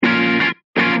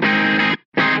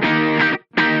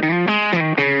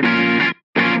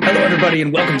everybody,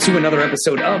 and welcome to another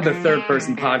episode of the Third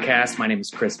Person Podcast. My name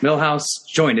is Chris Millhouse,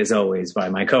 joined as always by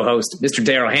my co-host, Mr.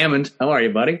 Daryl Hammond. How are you,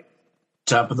 buddy?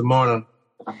 Top of the morning.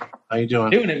 How you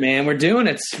doing? Doing it, man. We're doing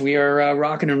it. We are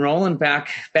rocking and rolling back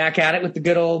at it with the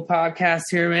good old podcast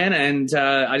here, man. And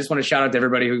I just want to shout out to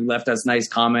everybody who left us nice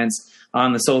comments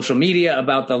on the social media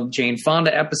about the Jane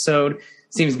Fonda episode.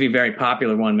 Seems to be a very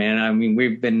popular one, man. I mean,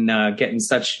 we've been getting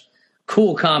such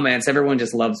cool comments. Everyone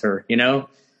just loves her, you know?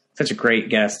 Such a great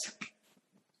guest.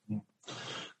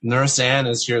 Nurse Ann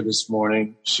is here this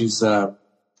morning. She's I'm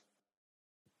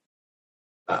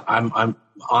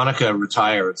Annika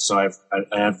retired, so I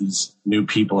have these new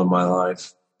people in my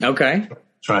life. Okay.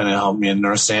 Trying to help me, and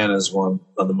Nurse Ann is one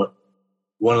of the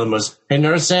most. Hey,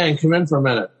 Nurse Ann, come in for a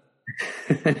minute.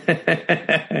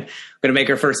 Gonna make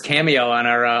her first cameo on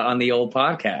our on the old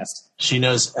podcast. She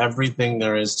knows everything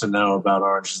there is to know about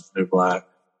Orange is the New Black.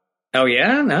 Oh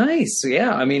yeah, nice.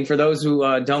 Yeah, I mean, for those who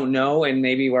don't know, and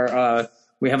maybe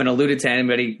we haven't alluded to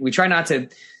anybody, we try not to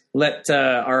let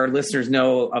our listeners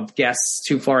know of guests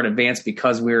too far in advance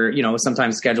because we're,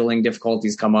 sometimes scheduling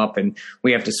difficulties come up and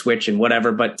we have to switch and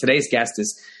whatever. But today's guest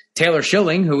is Taylor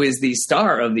Schilling, who is the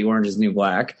star of The Orange is the New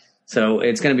Black. So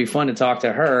it's going to be fun to talk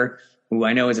to her, who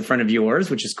I know is a friend of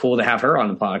yours, which is cool to have her on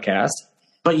the podcast.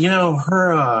 But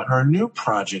her new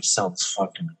project sounds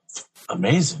fucking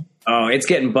amazing. Oh, it's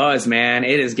getting buzz, man.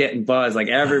 It is getting buzz. Like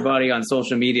everybody on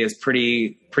social media is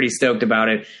pretty stoked about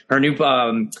it. Her new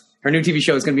TV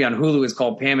show is going to be on Hulu. It's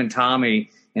called Pam and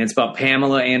Tommy, and it's about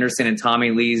Pamela Anderson and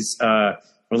Tommy Lee's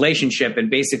relationship.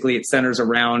 And basically it centers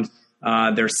around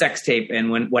their sex tape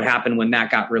and what happened when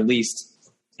that got released.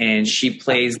 And she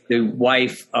plays the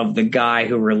wife of the guy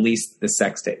who released the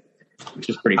sex tape, which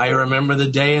is pretty cool. I remember the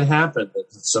day it happened.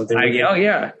 It's something. Oh,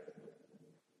 yeah.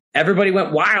 Everybody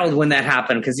went wild when that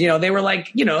happened because, they were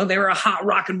like, they were a hot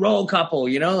rock and roll couple,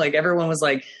 like everyone was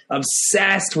like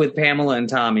obsessed with Pamela and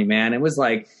Tommy, man. It was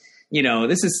like,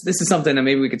 this is something that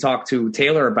maybe we could talk to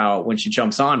Taylor about when she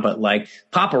jumps on. But like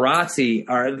paparazzi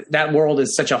that world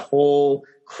is such a whole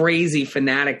crazy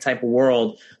fanatic type of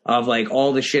world of like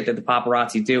all the shit that the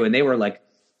paparazzi do. And they were like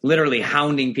literally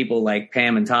hounding people like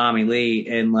Pam and Tommy Lee.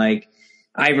 And like,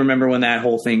 I remember when that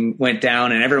whole thing went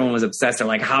down and everyone was obsessed. They're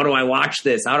like, how do I watch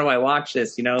this? How do I watch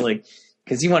this?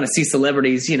 Because you want to see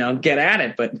celebrities, get at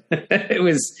it. But it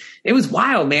was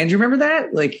wild, man. Do you remember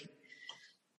that? Like,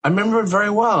 I remember it very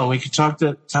well. We could talk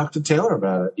to Taylor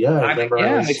about it. Yeah,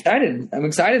 I'm excited. I'm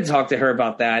excited to talk to her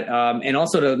about that. And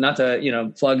also not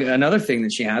to plug another thing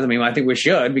that she has. I mean, I think we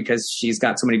should because she's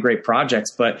got so many great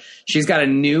projects. But she's got a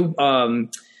new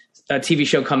a TV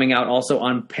show coming out also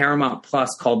on Paramount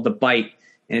Plus called The Bite.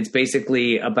 And it's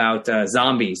basically about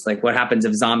zombies, like what happens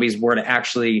if zombies were to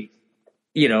actually,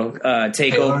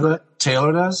 take over.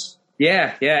 Taylor does?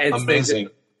 Yeah. It's amazing.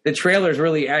 The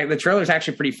trailer's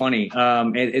actually pretty funny.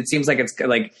 It seems like it's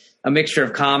like a mixture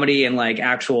of comedy and like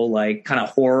actual like kind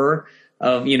of horror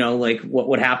of, like what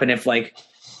would happen if like,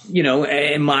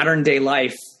 in modern day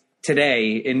life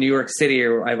today in New York City,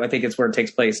 or I think it's where it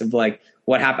takes place, of like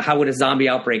what happened, how would a zombie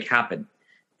outbreak happen?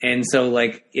 And so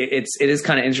like, it is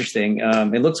kind of interesting.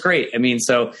 It looks great. I mean,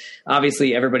 so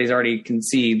obviously everybody's already can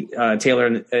see Taylor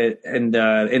in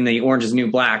the Orange is the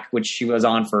New Black, which she was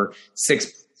on for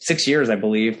six years, I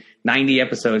believe, 90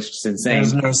 episodes. Just insane.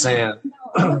 There's Nurse Ann.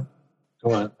 Go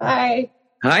on. Hi,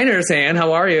 Nurse Ann.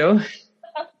 How are you?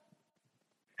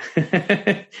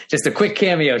 Just a quick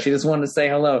cameo. She just wanted to say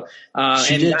hello.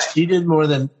 She did more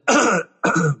than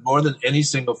any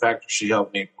single factor. She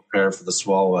helped me prepare for the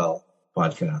Swalwell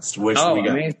podcast, which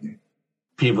amazing.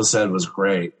 People said was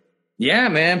great. Yeah,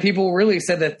 man. People really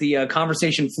said that the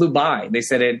conversation flew by. They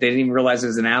said they didn't even realize it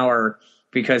was an hour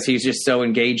because he's just so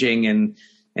engaging and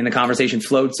the conversation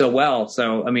flowed so well.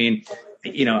 So, I mean,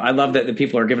 I love that the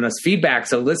people are giving us feedback.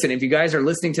 So listen, if you guys are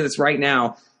listening to this right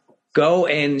now, go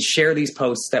and share these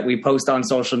posts that we post on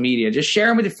social media. Just share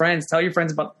them with your friends. Tell your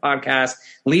friends about the podcast.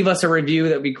 Leave us a review.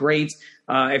 That'd be great.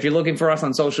 If you're looking for us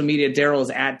on social media, Daryl is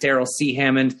at Daryl C.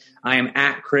 Hammond. I am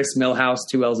at Chris Millhouse,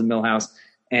 2 L's in Millhouse.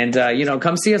 And,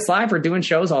 come see us live. We're doing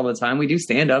shows all the time. We do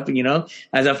stand up,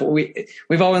 as if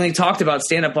we've only talked about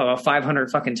stand up about 500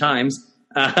 fucking times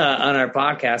on our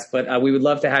podcast. But we would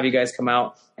love to have you guys come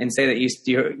out and say that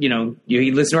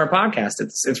you listen to our podcast.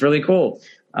 It's really cool.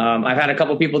 I've had a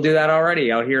couple people do that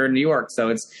already out here in New York.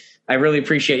 So I really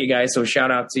appreciate you guys. So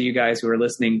shout out to you guys who are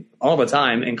listening all the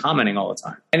time and commenting all the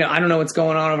time. And I don't know what's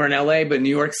going on over in LA, but New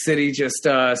York City just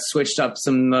switched up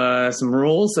some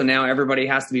rules. So now everybody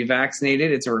has to be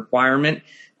vaccinated. It's a requirement.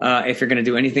 If you're going to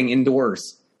do anything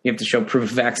indoors, you have to show proof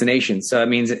of vaccination. So that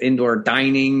means indoor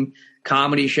dining,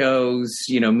 comedy shows,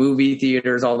 movie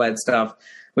theaters, all that stuff.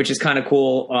 which is kind of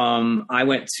cool. I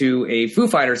went to a Foo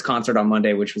Fighters concert on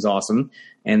Monday, which was awesome.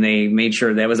 And they made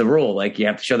sure that was a rule. Like you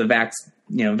have to show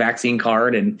the vaccine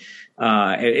card. And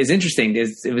it's interesting.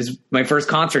 It was my first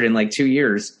concert in like 2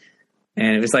 years.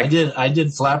 And it was like, I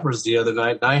did Flappers the other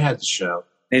night and I had to show.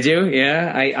 Did you?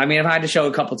 Yeah. I mean, I've had to show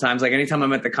a couple times. Like anytime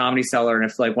I'm at the Comedy Cellar and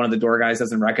if like one of the door guys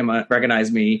doesn't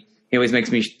recognize me, he always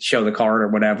makes me show the card or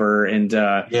whatever. And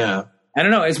yeah, I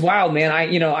don't know. It's wild, man.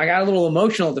 I got a little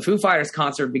emotional at the Foo Fighters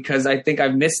concert because I think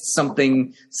I've missed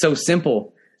something so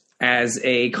simple as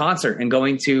a concert and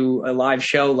going to a live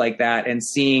show like that and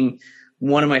seeing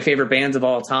one of my favorite bands of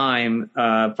all time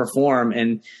perform.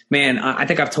 And man, I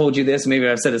think I've told you this, maybe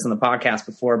I've said this on the podcast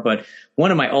before, but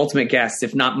one of my ultimate guests,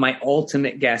 if not my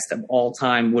ultimate guest of all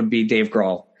time, would be Dave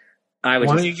Grohl. Why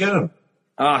don't you get him?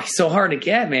 Oh, he's so hard to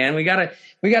get, man. We gotta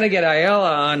get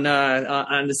Ayala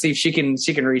on to see if she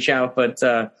can reach out. But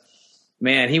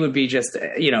man, he would be just,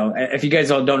 if you guys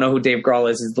all don't know who Dave Grohl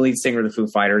is, he's the lead singer of the Foo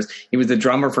Fighters. He was the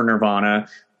drummer for Nirvana.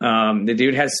 The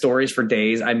dude has stories for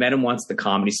days. I met him once at the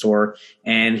Comedy Store,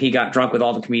 and he got drunk with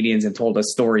all the comedians and told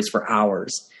us stories for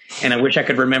hours. And I wish I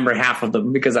could remember half of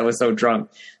them because I was so drunk.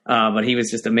 But he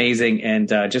was just amazing and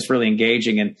just really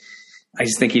engaging. And I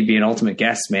just think he'd be an ultimate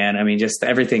guest, man. I mean, just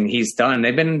everything he's done.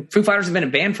 Foo Fighters have been a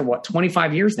band for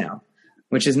 25 years now,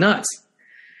 which is nuts.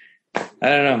 I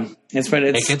don't know.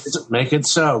 Make it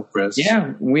so, Chris.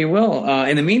 Yeah, we will.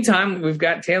 In the meantime, we've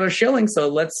got Taylor Schilling. So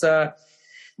let's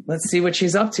see what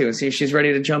she's up to and see if she's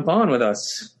ready to jump on with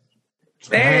us.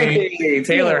 Hey,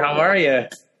 Taylor, how are you?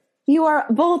 You are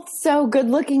both so good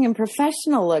looking and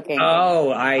professional looking.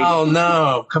 Oh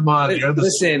no! Come on, you're the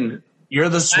swan.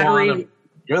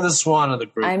 You're the swan of the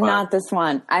group. I'm not the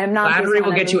swan. I am not. Flattery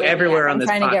will get you everywhere on this.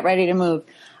 I'm trying to get ready to move.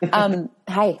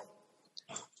 Hi.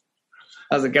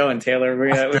 How's it going, Taylor?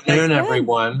 Good afternoon,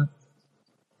 everyone.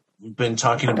 We've been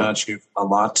talking about you a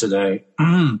lot today.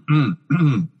 Yeah.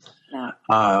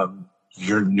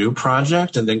 Your new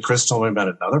project, and then Chris told me about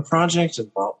another project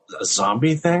about a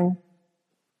zombie thing.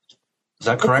 Is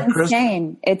that correct, Chris?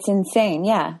 It's insane.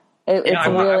 Yeah. I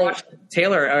watched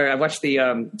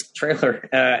the trailer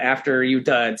after you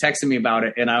texted me about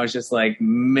it, and I was just like,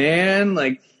 man,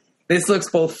 like this looks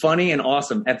both funny and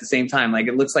awesome at the same time. Like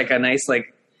it looks like a nice,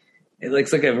 it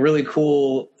looks like a really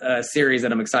cool series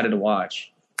that I'm excited to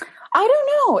watch. I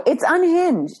don't know. It's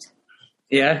unhinged.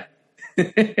 Yeah.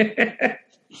 I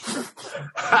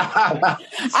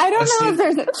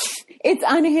don't know it's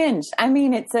unhinged. I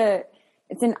mean, it's an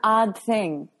odd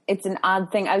thing. It's an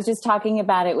odd thing. I was just talking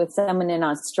about it with someone in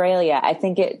Australia. I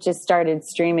think it just started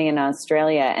streaming in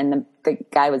Australia and the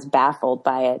guy was baffled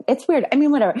by it. It's weird. I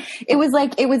mean, whatever. It was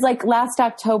like last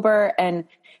October and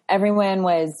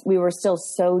we were still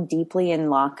so deeply in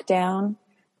lockdown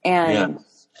and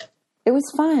it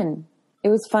was fun. It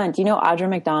was fun. Do you know Audra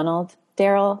McDonald,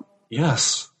 Daryl?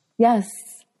 Yes. It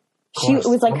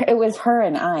was her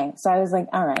and I. So I was like,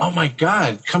 all right. Oh my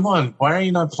God. Come on. Why are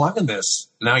you not plugging this?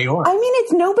 Now you are. I mean,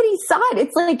 nobody saw it.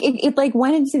 It's like, it like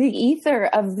went into the ether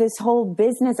of this whole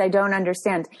business I don't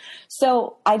understand.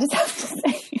 So I just have to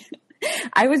say,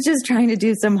 I was just trying to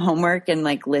do some homework and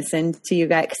like listen to you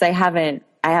guys. Cause I haven't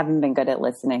been good at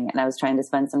listening and I was trying to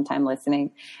spend some time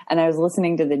listening and I was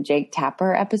listening to the Jake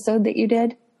Tapper episode that you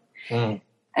did. And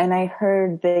I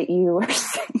heard that you were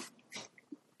saying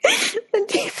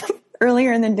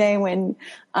earlier in the day when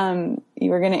you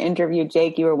were going to interview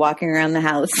Jake, you were walking around the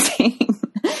house saying,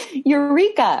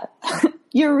 Eureka,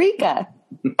 Eureka.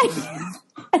 You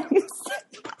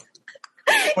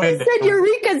said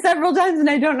Eureka several times, and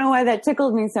I don't know why that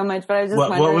tickled me so much, but I was just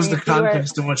wondering. What was the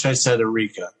context in which I said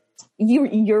Eureka?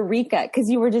 Eureka, because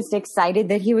you were just excited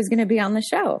that he was going to be on the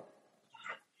show.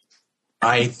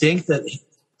 I think that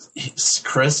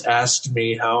Chris asked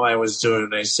me how I was doing,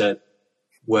 and I said,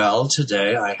 well,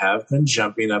 today I have been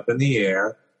jumping up in the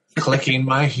air, clicking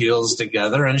my heels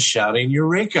together and shouting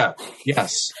Eureka.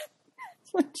 Yes.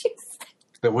 What you said.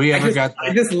 That we ever got.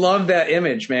 I just love that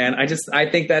image, man. I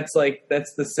think that's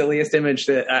the silliest image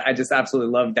that I just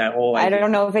absolutely love that whole idea. I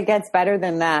don't know if it gets better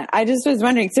than that. I just was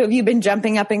wondering. So have you been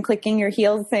jumping up and clicking your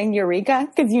heels saying Eureka?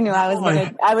 Because you knew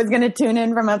I was going to tune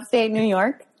in from upstate New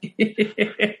York.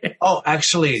 Oh,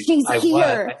 actually, I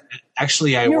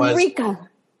was. Eureka.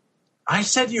 I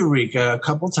said Eureka a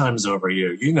couple times over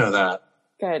you. You know that.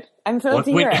 Good. I'm thrilled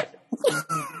to hear it.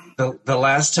 The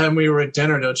last time we were at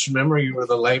dinner, don't you remember? You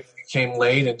came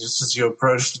late, and just as you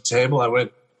approached the table, I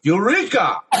went,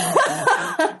 Eureka!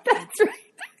 That's right.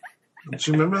 Don't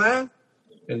you remember that?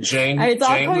 And Jane... It's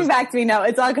all coming back to me now.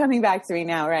 It's all coming back to me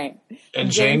now, right. And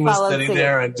Jane was sitting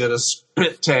there and did a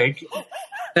spit take.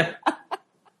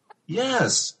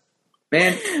 Yes.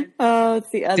 Man, it's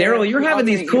the other. Daryl, you're having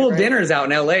these cool universe. dinners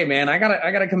out in LA, man. I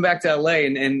gotta come back to LA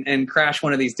and crash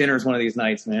one of these dinners one of these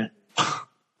nights, man.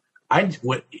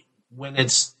 When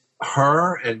it's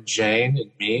her and Jane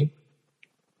and me,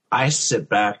 I sit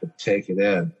back and take it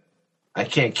in. I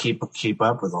can't keep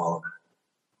up with all of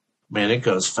it. Man, it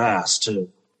goes fast too.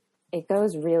 It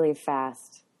goes really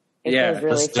fast.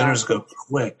 Those dinners go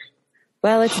quick.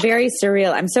 Well, it's very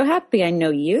surreal. I'm so happy I know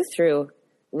you through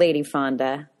Lady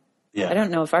Fonda. Yeah. I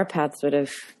don't know if our paths would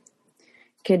have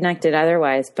connected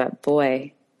otherwise, but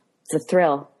boy, it's a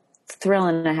thrill. It's a thrill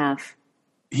and a half.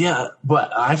 Yeah,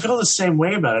 but I feel the same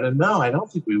way about it. And no, I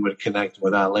don't think we would connect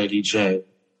without Lady Jane.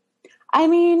 I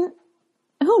mean,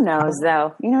 who knows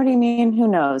though? You know what I mean? Who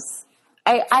knows?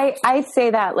 I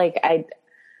say that like I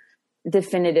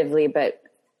definitively, but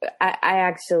I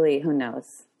actually, who knows?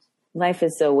 Life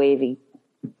is so wavy.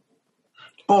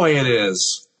 Boy, it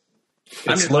is.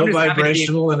 It's low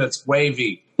vibrational and it's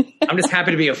wavy. I'm just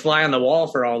happy to be a fly on the wall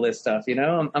for all this stuff. You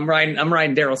know, I'm riding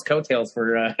Daryl's coattails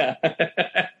for.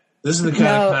 This is the kind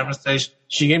of conversation.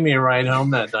 She gave me a ride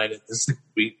home that night.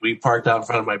 We parked out in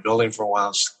front of my building for a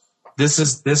while. This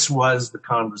was the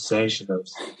conversation of,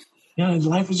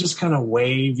 life is just kind of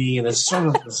wavy and it's sort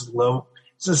of this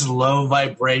low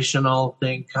vibrational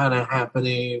thing kind of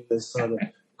happening. This sort of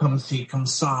come see, come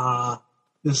saw.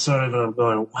 This sort of, and I'm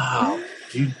going, wow,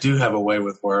 you do have a way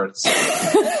with words.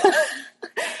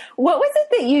 What was it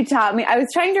that you taught me? I was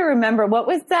trying to remember. What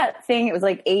was that thing? It was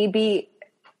like AB.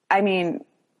 I mean,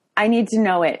 I need to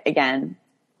know it again.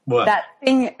 What? That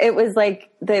thing, it was like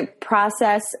the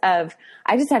process of,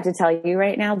 I just have to tell you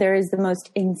right now, there is the most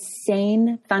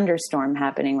insane thunderstorm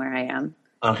happening where I am.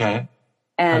 Okay.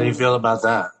 And how do you feel about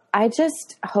that? I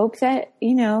just hope that,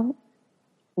 New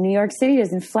York City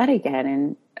doesn't flood again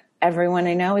and everyone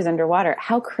I know is underwater.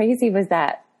 How crazy was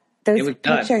that? Those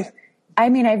pictures. Nuts. I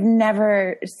mean, I've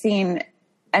never seen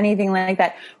anything like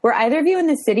that. Were either of you in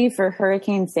the city for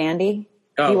Hurricane Sandy?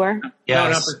 Oh, you were? Yes. No,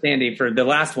 not for Sandy, for the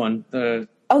last one.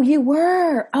 Oh, you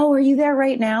were? Oh, are you there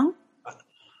right now?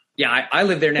 Yeah, I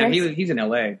live there now. He's in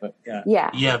LA, but yeah.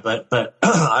 Yeah. Yeah, but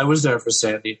I was there for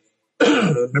Sandy.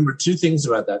 Remember two things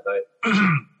about that night.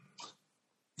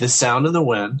 The sound of the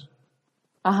wind.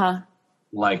 Uh-huh.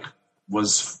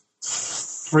 Was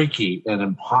freaky and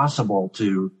impossible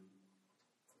to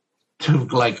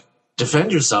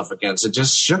defend yourself against. It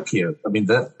just shook you. I mean,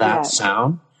 that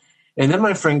sound. And then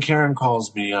my friend Karen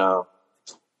calls me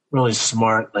really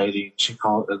smart lady. She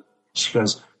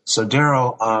goes, so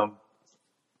Daryl,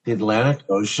 the Atlantic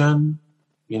Ocean,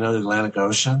 the Atlantic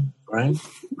Ocean, right?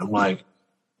 I'm like,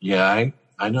 yeah,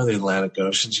 I know the Atlantic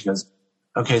Ocean. She goes,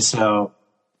 okay, so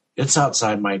it's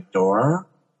outside my door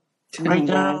right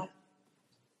now.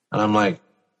 And I'm like,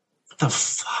 what the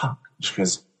fuck? She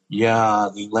goes, yeah,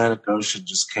 the Atlantic Ocean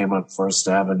just came up First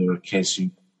Avenue in case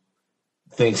you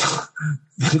think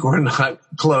we're not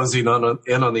closing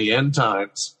in on the end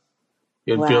times.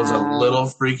 It feels a little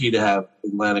freaky to have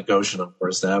Atlantic Ocean on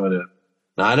First Avenue.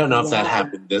 Now, I don't know if that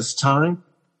happened this time,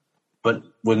 but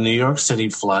when New York City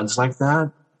floods like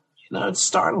that, it's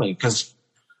startling because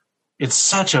it's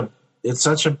such a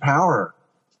power.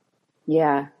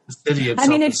 Yeah. The city itself, I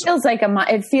mean, it feels like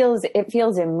it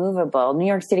feels immovable. New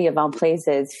York City, of all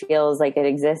places, feels like it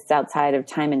exists outside of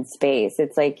time and space.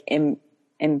 It's like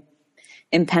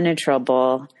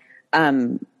impenetrable.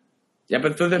 Yeah,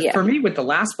 but for me, with the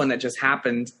last one that just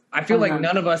happened, I feel like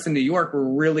none of us in New York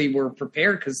were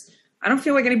prepared because I don't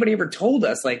feel like anybody ever told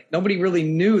us. Like nobody really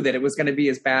knew that it was going to be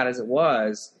as bad as it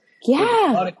was.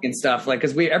 Yeah, and stuff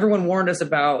because everyone warned us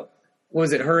about. What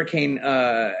was it Hurricane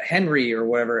Henry or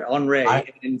whatever, Henri,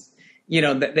 and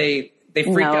that they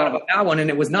freaked out about that one, and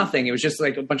it was nothing. It was just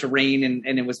like a bunch of rain,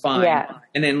 and it was fine. Yeah.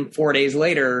 And then 4 days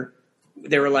later,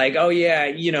 they were like, "Oh yeah,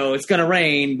 it's gonna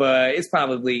rain, but it's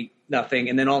probably nothing."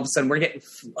 And then all of a sudden, we're getting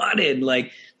flooded,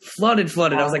 like flooded.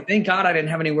 I was like, "Thank God I didn't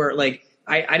have anywhere like."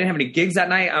 I didn't have any gigs that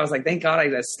night. I was like, thank God I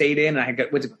stayed in. And I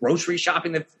went to grocery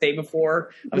shopping the day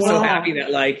before. I'm so happy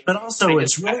that But also,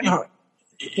 it's really hard.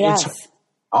 Yes.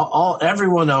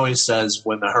 Everyone always says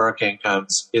when the hurricane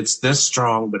comes, it's this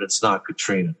strong, but it's not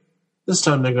Katrina. This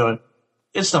time they're going,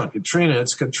 it's not Katrina,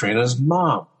 it's Katrina's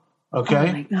mom. Okay?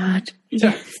 Oh my God.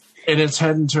 Yes. And it's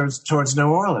heading towards New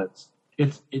Orleans.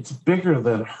 It's bigger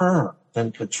than her,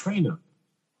 than Katrina.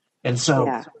 And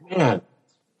so, man,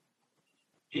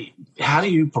 how do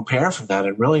you prepare for that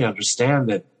and really understand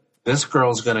that this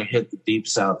girl's going to hit the deep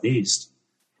southeast?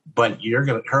 But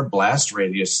her blast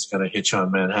radius is going to hit you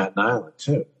on Manhattan Island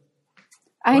too.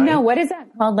 I know. What is that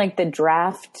called? Like the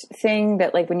draft thing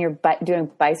that like when you're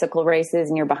doing bicycle races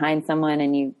and you're behind someone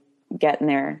and you get in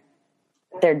their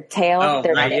tail,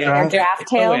 their draft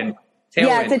tail.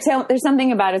 Yeah, there's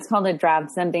something about it's called a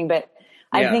draft something, but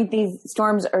I think these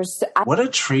storms are. What a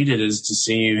treat it is to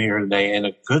see you here today in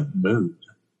a good mood.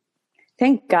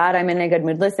 Thank God I'm in a good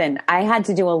mood. Listen, I had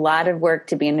to do a lot of work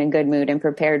to be in a good mood and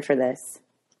prepared for this.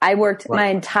 I worked my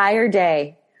entire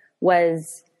day.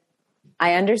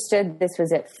 I understood this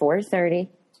was at 4:30.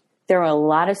 There were a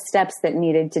lot of steps that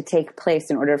needed to take place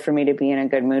in order for me to be in a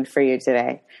good mood for you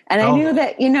today. And I knew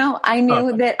that,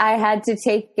 that I had to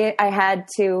take it.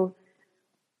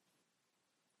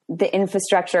 The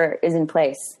infrastructure is in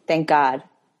place. Thank God.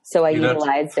 So I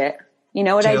utilized it. You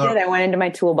know what Taylor, I did? I went into my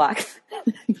toolbox.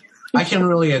 I can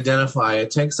really identify.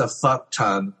 It takes a fuck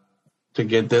ton to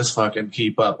get this fucking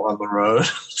keep up on the road.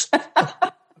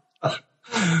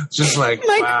 Just like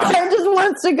my car just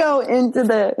wants to go into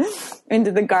the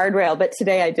guardrail, but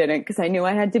today I didn't because I knew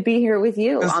I had to be here with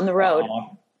you on the road.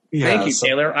 Thank you,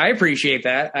 Taylor. I appreciate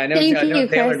that. I know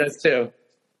Taylor does too.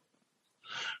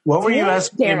 What were you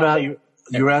asking me about?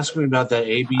 You were asking me about that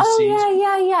ABC.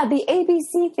 Oh yeah. The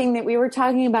ABC thing that we were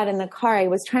talking about in the car. I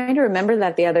was trying to remember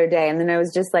that the other day, and then I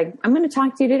was just like, I'm going to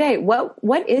talk to you today.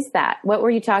 What is that? What were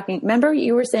you talking? Remember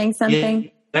you were saying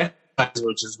something? Yeah,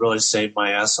 which has really saved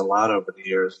my ass a lot over the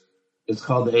years. It's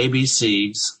called the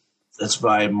ABCs. It's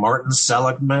by Martin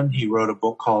Seligman. He wrote a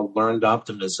book called Learned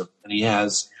Optimism, and he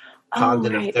has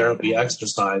cognitive therapy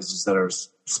exercises that are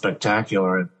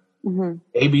spectacular. And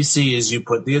ABC is you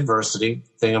put the adversity,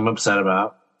 thing I'm upset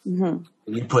about, and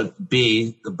you put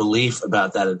B, the belief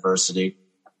about that adversity,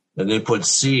 and then put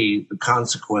C, the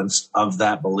consequence of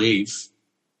that belief.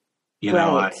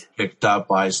 I picked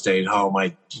up, I stayed home,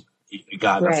 I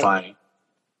got in a fight.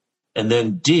 And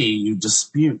then D, you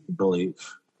dispute the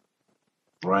belief.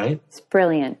 Right? It's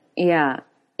brilliant. Yeah.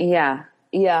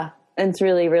 It's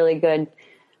really, really good.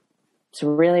 It's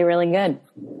really, really good.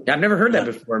 I've never heard that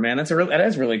before, man. That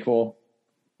is really cool.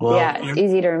 Well, it's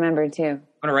easy to remember too. I'm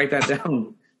gonna write that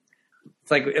down. It's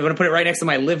like I'm gonna put it right next to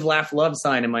my "Live, Laugh, Love"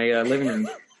 sign in my living room.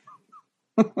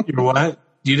 You're what?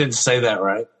 You didn't say that,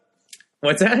 right?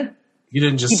 What's that? You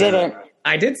didn't just say that. Right?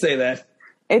 I did say that.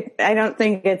 I don't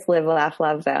think it's "Live, Laugh,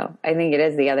 Love" though. I think it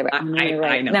is the other way.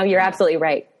 I know. No, you're absolutely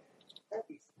right.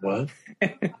 What?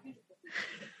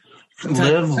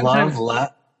 Live, love,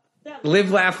 laugh.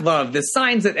 Live, laugh, love. The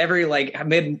signs that every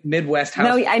Midwest house.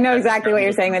 No, I know exactly what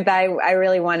you're saying. That I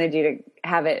really wanted you to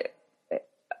have it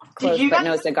close, but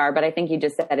no cigar. But I think you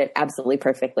just said it absolutely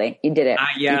perfectly. You did it.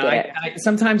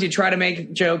 Sometimes you try to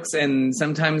make jokes, and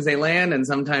sometimes they land, and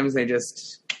sometimes they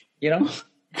just,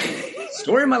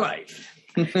 story of my life.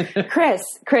 Chris.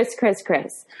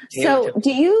 So,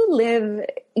 do you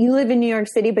live in New York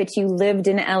City, but you lived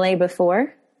in LA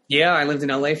before? Yeah, I lived in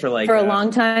LA for a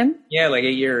long time. Yeah,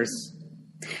 8 years.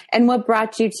 And what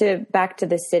brought you back to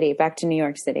the city, back to New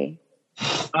York City?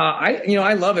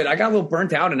 I love it. I got a little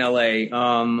burnt out in LA.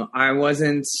 I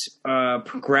wasn't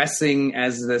progressing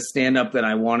as the stand-up that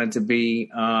I wanted to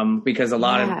be because a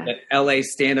lot of the LA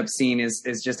stand-up scene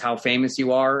is just how famous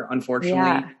you are, unfortunately.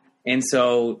 Yeah. And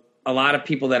so a lot of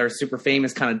people that are super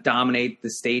famous kind of dominate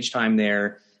the stage time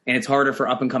there, and it's harder for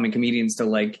up-and-coming comedians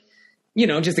to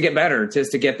just to get better,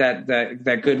 just to get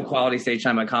that good quality stage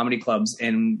time at comedy clubs,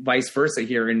 and vice versa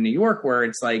here in New York, where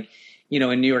it's in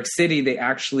New York City, they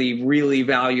actually really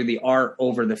value the art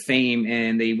over the fame,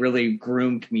 and they really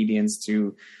groom comedians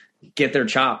to get their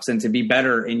chops and to be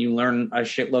better. And you learn a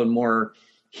shitload more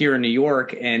here in New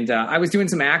York. And I was doing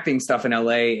some acting stuff in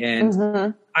LA,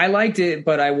 and I liked it,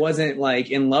 but I wasn't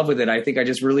in love with it. I think I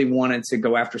just really wanted to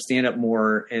go after stand-up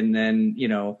more. And then,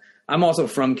 I'm also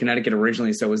from Connecticut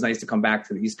originally, so it was nice to come back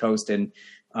to the East Coast and,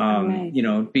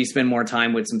 spend more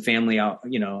time with some family out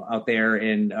there.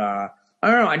 And I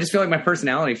don't know. I just feel like my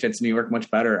personality fits New York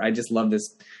much better. I just love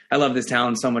this. I love this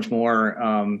town so much more.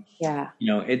 I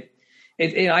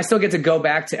still get to go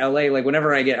back to LA. Like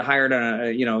whenever I get hired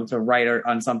on to write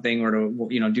on something or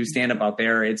to, do stand up out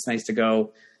there, it's nice to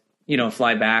go,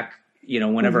 fly back,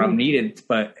 whenever I'm needed,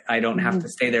 but I don't have to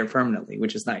stay there permanently,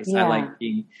 which is nice. Yeah.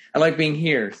 I like being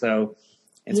here. So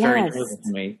it's very enjoyable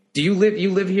for me. Do you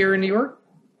live here in New York?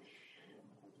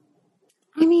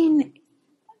 I mean,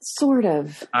 sort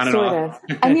of.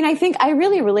 I mean, I think I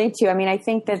really relate to you. I mean, I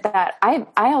think that I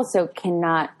also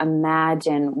cannot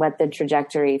imagine what the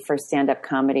trajectory for stand-up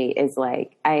comedy is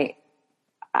like.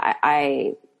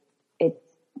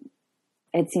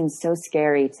 It seems so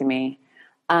scary to me.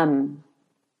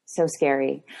 So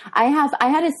scary. I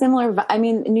had a similar,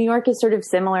 New York is sort of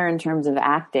similar in terms of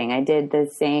acting. I did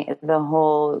the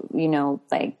whole,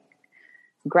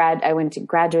 I went to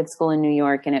graduate school in New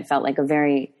York, and it felt like a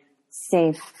very safe-ish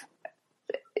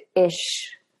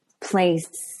place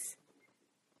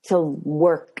to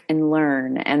work and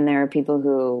learn. And there are people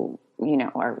who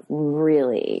are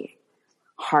really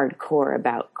hardcore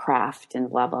about craft and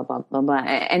blah, blah, blah, blah, blah.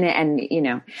 And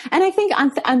I think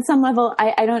on some level,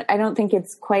 I don't think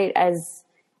it's quite as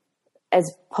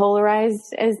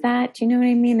polarized as that. Do you know what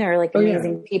I mean? There are like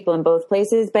amazing people in both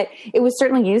places, but it was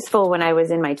certainly useful when I was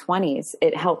in my 20s.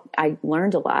 It helped. I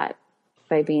learned a lot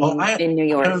by being in New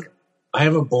York. I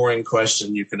have a boring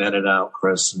question you can edit out,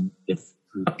 Chris, if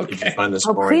you find this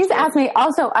boring. Please ask me.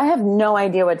 Also, I have no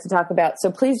idea what to talk about,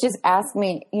 so please just ask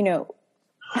me,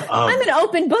 I'm an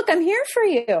open book. I'm here for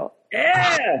you.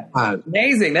 Yeah.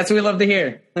 Amazing. That's what we love to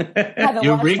hear. I haven't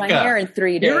washed my hair in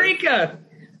 3 days. Eureka.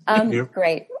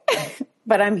 Great.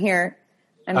 But I'm here.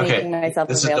 I'm making myself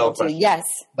available to you. Yes.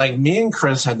 Like me and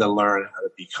Chris had to learn how to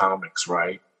be comics,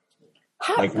 right?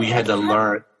 We had to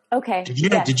learn. Okay.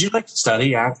 Did you like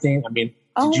study acting? I mean,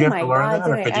 did you have to learn that,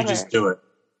 or could you just do it?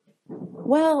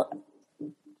 Well,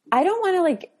 I don't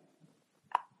want to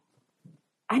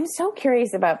I'm so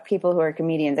curious about people who are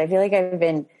comedians. I feel like I've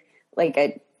been like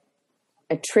a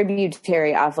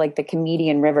tributary of like the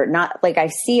comedian river. Not like I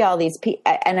see all these people,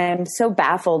 and I'm so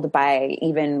baffled by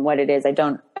even what it is. I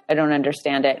don't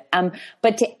understand it.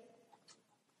 But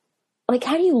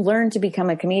how do you learn to become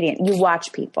a comedian? You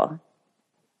watch people,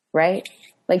 right?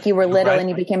 Like you were little and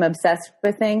you became obsessed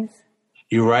with things.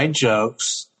 You write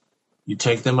jokes. You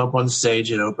take them up on stage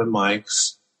at open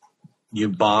mics. You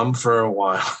bomb for a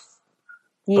while.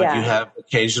 But you have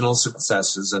occasional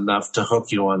successes enough to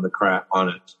hook you on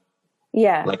it.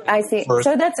 Yeah, I see.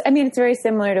 So it's very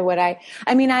similar to what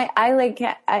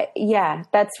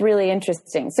that's really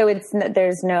interesting. So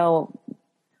there's no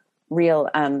real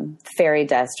fairy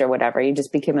dust or whatever. You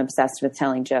just became obsessed with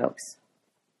telling jokes.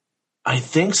 I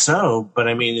think so. But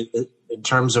I mean, in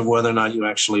terms of whether or not you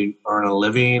actually earn a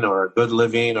living or a good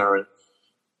living or,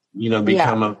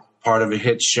 become a part of a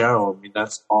hit show, I mean,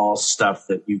 that's all stuff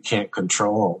that you can't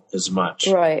control as much.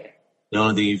 Right. The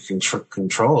only thing you can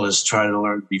control is try to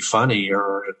learn to be funny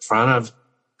or in front of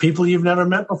people you've never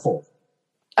met before.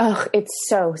 Oh, it's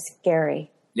so scary.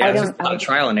 Yeah, it's just a lot of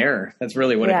trial and error. That's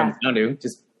really what it comes down to.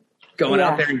 Just going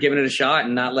out there and giving it a shot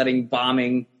and not letting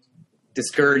bombing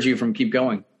discourage you from keep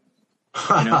going.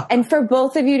 And for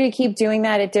both of you to keep doing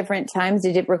that at different times,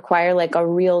 did it require like a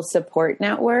real support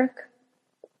network?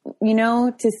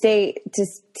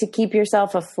 To keep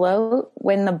yourself afloat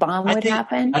when the bomb would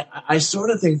happen? I sort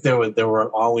of think there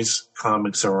were always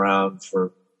comics around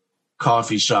for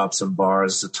coffee shops and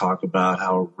bars to talk about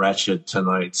how wretched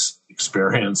tonight's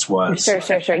experience was.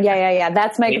 Sure. Yeah.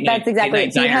 That's exactly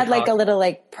it. So you had like a little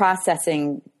like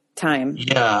processing time.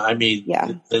 Yeah. I mean,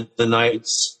 the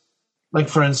nights, like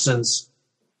for instance,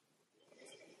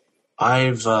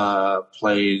 I've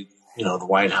played the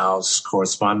White House,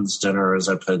 Correspondents' Dinners.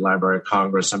 I played Library of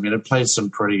Congress. I mean, I played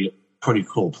some pretty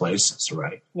cool places,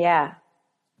 right? Yeah.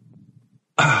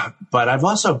 But I've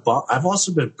also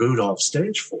been booed off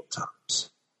stage 4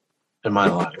 times in my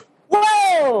life.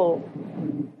 Whoa!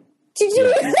 Did you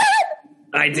hear that?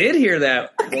 I did hear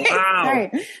that. Wow.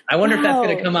 Sorry. I wonder if that's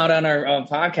going to come out on our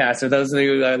podcast. Or those of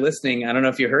you listening, I don't know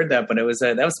if you heard that, but it was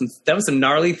that was some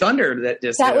gnarly thunder that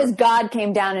just. That was God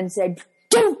came down and said,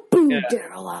 "Don't boo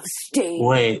Daryl off stage."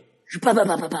 Wait. Bah, bah,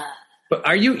 bah, bah, bah. But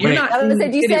are you? You're not.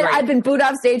 You said I've been booed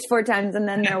off stage 4 times, and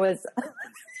then there was.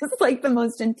 It's like the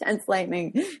most intense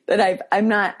lightning that I'm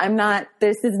not.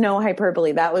 This is no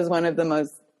hyperbole. That was one of the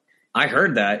most. I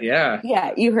heard that. Yeah.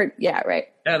 Yeah, you heard. Yeah, right.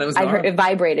 Yeah, that was. I heard it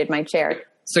vibrated my chair.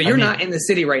 So you're not in the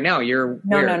city right now. You're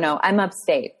no. I'm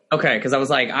upstate. Okay, because I was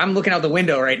like, I'm looking out the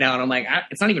window right now, and I'm like,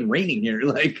 it's not even raining here.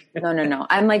 Like, no.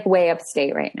 I'm like way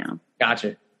upstate right now.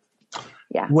 Gotcha.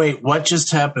 Yeah. Wait, what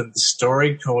just happened? The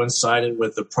story coincided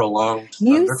with the prolonged.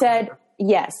 You said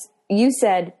yes. You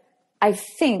said I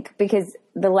think because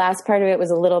the last part of it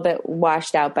was a little bit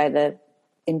washed out by the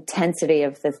intensity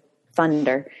of the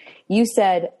thunder. You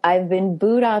said I've been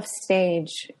booed off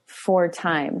stage 4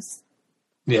 times.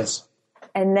 Yes.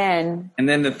 And then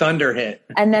the thunder hit.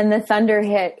 And then the thunder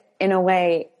hit in a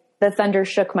way, the thunder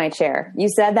shook my chair. You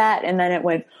said that, and then it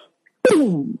went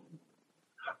boom.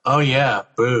 Oh yeah,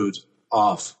 booed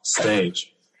off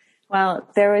stage. Well,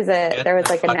 there was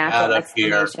like a natural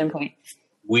exclamation point.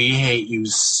 We hate you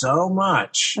so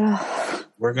much.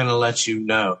 We're going to let you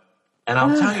know. And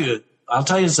I'll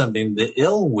tell you something. The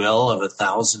ill will of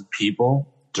 1,000 people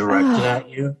directed at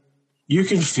you, you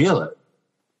can feel it.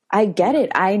 I get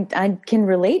it. I can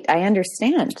relate. I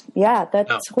understand. Yeah,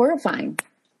 that's horrifying.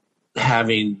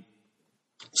 Having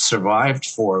survived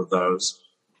 4 of those,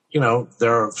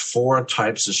 there are 4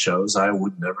 types of shows I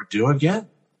would never do again.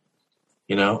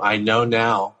 I know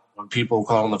now when people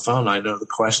call on the phone, I know the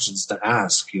questions to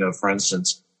ask. For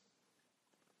instance,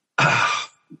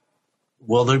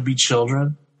 Will there be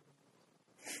children?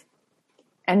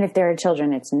 And if there are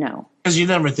children, it's no. Because you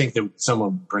never think that someone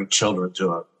would bring children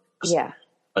to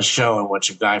a show in which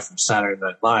a guy from Saturday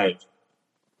Night Live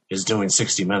is doing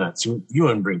 60 Minutes. You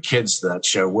wouldn't bring kids to that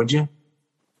show, would you?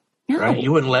 No. Right?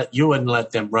 You wouldn't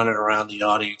let them running around the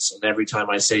audience, and every time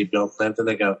I say Bill Clinton,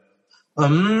 they go,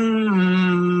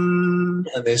 and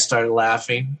they start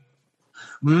laughing.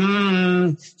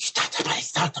 He's talking about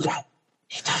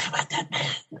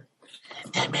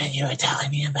that man you were telling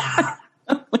me about.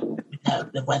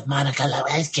 With Monica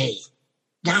Lewinsky.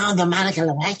 No, the Monica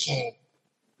Lewinsky.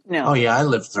 No. Oh, yeah, I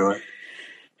lived through it.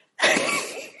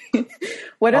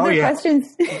 What other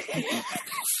questions?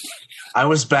 I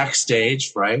was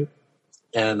backstage, right?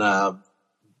 And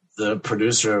the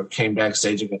producer came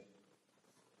backstage and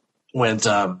went,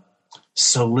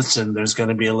 so listen, there's going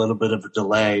to be a little bit of a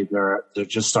delay. They're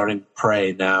just starting to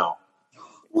pray now.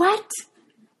 What?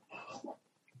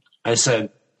 I said,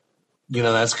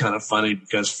 that's kind of funny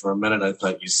because for a minute I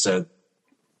thought you said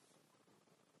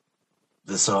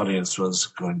this audience was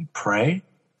going to pray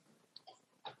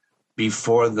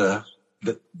before the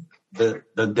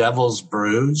devil's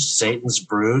brood, Satan's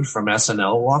brood from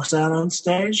SNL walks out on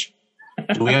stage.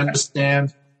 Do we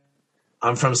understand?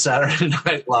 I'm from Saturday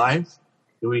Night Live.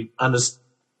 Do we understand?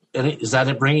 Is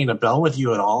that ringing a bell with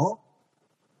you at all?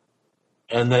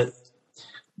 And that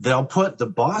they'll put the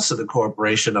boss of the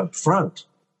corporation up front.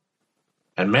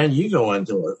 And man, you go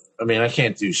into it. I mean, I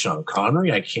can't do Sean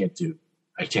Connery. I can't do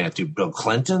Bill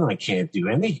Clinton. I can't do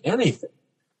anything.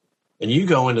 And you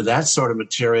go into that sort of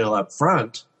material up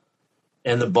front,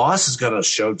 and the boss is going to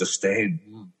show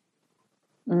disdain.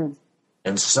 Mm.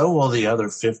 And so will the other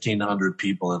 1,500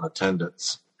 people in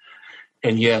attendance.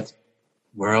 And yet,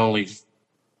 we're only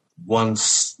one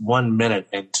minute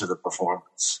into the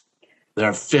performance. There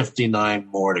are 59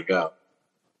 more to go.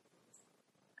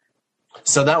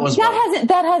 So that was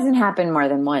that hasn't happened more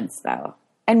than once though.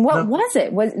 And what was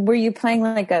it? Were you playing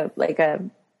like a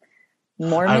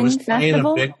Mormon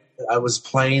festival? I was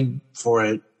playing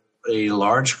for a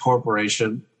large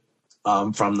corporation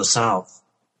from the South.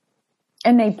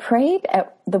 And they prayed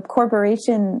at the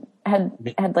corporation had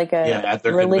like a at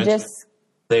their religious.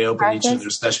 They opened each of their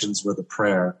sessions with a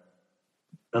prayer.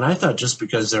 And I thought just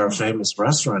because they're a famous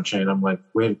restaurant chain, I'm like,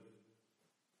 wait,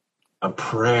 a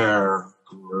prayer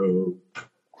group.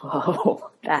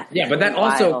 Oh, but that wild.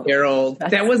 Also, Carol,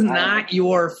 that was not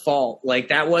your fault. Like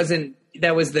that was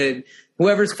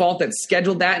whoever's fault that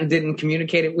scheduled that and didn't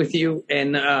communicate it with you.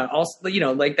 And also,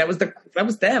 that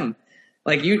was them.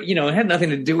 Like it had nothing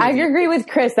to do with I agree with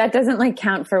Chris. That doesn't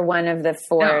count for one of the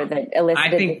four that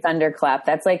elicited the thunderclap.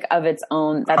 That's of its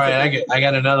own. That's all right, I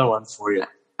got another one for you.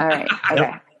 All right.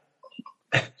 Okay.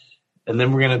 And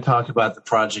then we're going to talk about the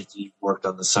project that you worked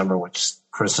on this summer, which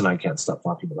Chris and I can't stop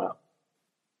talking about.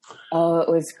 Oh, it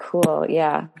was cool.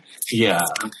 Yeah. Yeah.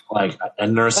 Like a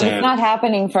nurse. But it's not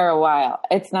happening for a while.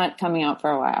 It's not coming out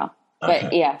for a while. Okay.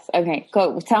 But yes. Okay.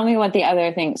 Cool. Tell me what the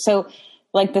other thing. So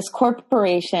this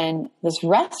corporation, this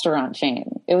restaurant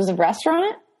chain, it was a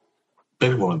restaurant?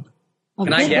 Big one.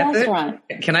 Can I guess it?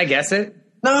 Can I guess it?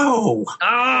 No.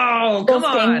 Oh, come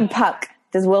on. Puck.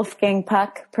 Does Wolfgang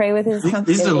Puck pray with his?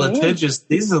 These are litigious.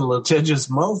 These are litigious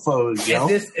mofo's. Yo.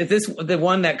 Is this the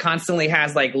one that constantly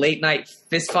has late night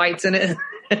fist fights in it?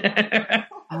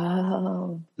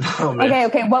 Oh man.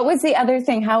 Okay. What was the other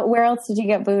thing? Where else did you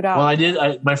get booed off? Well, I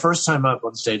did. My first time up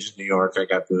on stage in New York, I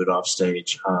got booed off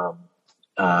stage. I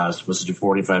was supposed to do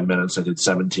 45 minutes. I did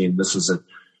 17. This was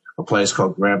a place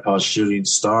called Grandpa's Shooting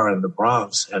Star in the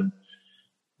Bronx, and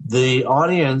the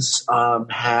audience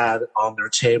had on their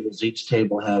tables, each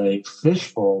table had a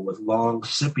fishbowl with long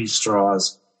sippy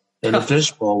straws, and the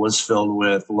fishbowl was filled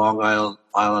with Long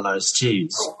Island iced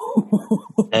teas.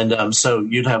 And so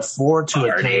you'd have four to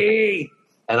a table.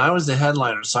 And I was the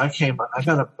headliner, so I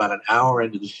got up about an hour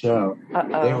into the show.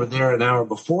 Uh-oh. They were there an hour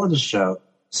before the show.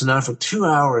 So now for 2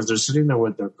 hours, they're sitting there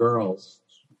with their girls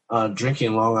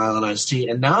drinking Long Island iced tea,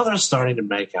 and now they're starting to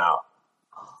make out.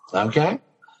 Okay?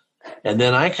 And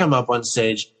then I come up on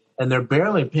stage, and they're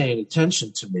barely paying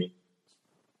attention to me.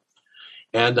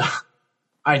 And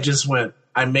I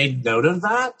made note of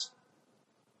that,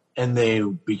 and they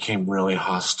became really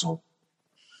hostile.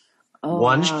 Oh,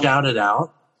 One shouted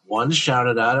out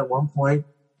at one point,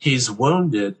 "He's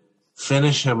wounded,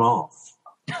 finish him off."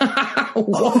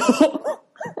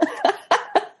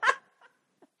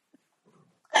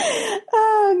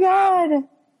 Oh, God.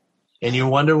 And you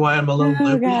wonder why I'm a little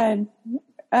loopy?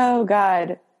 Oh,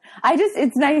 God.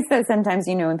 It's nice though sometimes,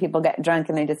 when people get drunk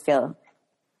and they just feel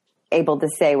able to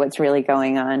say what's really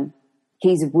going on.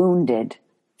 He's wounded.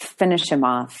 Finish him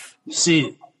off.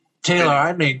 See, Taylor,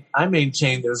 I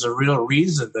maintain there's a real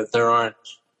reason that there aren't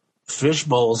fish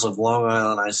bowls of Long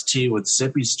Island iced tea with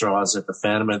sippy straws at the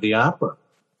Phantom of the Opera.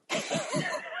 The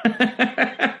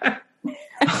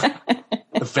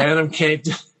Phantom can't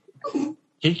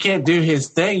do his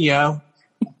thing, yo.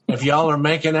 If y'all are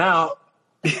making out.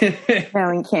 No,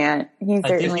 he can't. He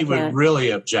certainly I think he would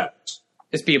really object.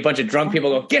 Just be a bunch of drunk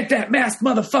people go, get that masked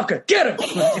motherfucker, get him.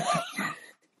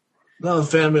 No, the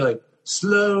Phantom be like,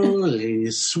 slowly,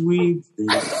 sweetly,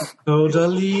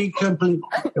 totally complete.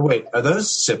 Wait, are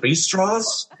those sippy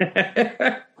straws?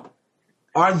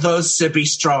 Are those sippy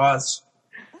straws?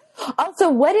 Also,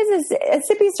 what is a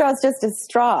sippy straw? Is just a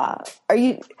straw.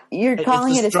 You're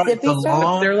calling it a sippy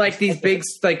straw? They're like these big,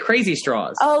 like crazy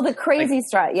straws. Oh, the crazy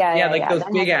straw. Yeah. Those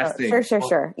big ass things.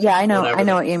 Sure. Yeah, I know. I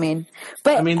know what you mean.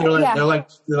 But I mean, they're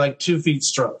like 2 feet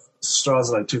straws.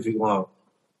 Straws are like 2 feet long.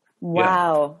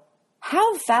 Wow. Yeah.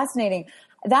 How fascinating.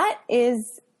 That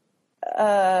is,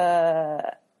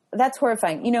 that's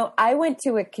horrifying. You know, I went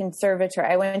to a conservatory.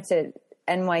 I went to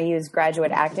NYU's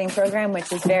graduate acting program,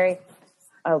 which is very,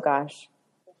 oh gosh,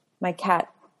 my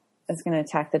cat is going to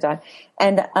attack the dog.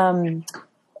 And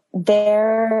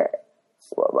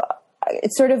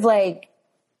it's sort of like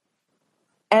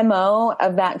MO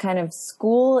of that kind of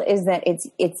school is that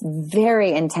it's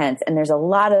very intense and there's a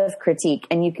lot of critique,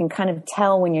 and you can kind of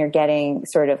tell when you're getting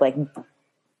sort of like,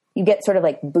 you get sort of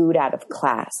like booed out of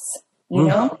class, you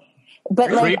know?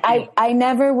 But like, I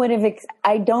never would have, and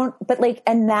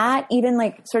that even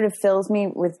like sort of fills me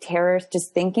with terror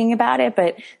just thinking about it.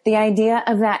 But the idea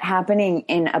of that happening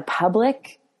in a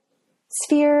public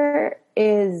sphere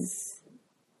is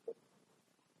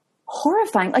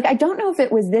horrifying. Like, I don't know if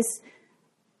it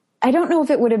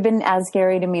would have been as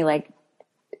scary to me like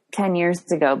 10 years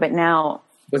ago, but now.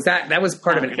 That was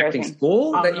part of an acting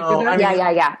school that you did that?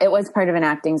 Yeah. It was part of an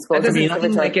acting school. That doesn't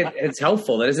seem like it's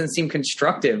helpful. That doesn't seem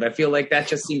constructive. I feel like that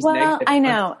just seems negative. I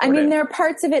know. I mean, there are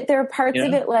parts of it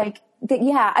like that.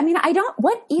 Yeah. I mean,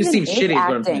 what even it seems is shitty acting? Is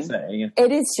what I'm trying to say. Yeah.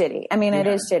 It is shitty. I mean, it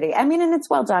is shitty. I mean, and it's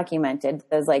well documented.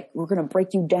 There's like, we're going to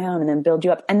break you down and then build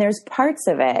you up. And there's parts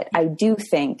of it I do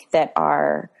think that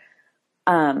are,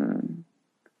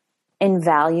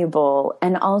 invaluable,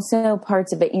 and also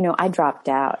parts of it, you know, I dropped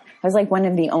out. I was like one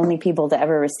of the only people to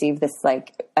ever receive this,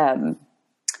 like, I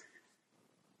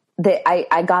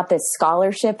got this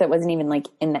scholarship that wasn't even like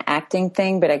in the acting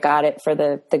thing, but I got it for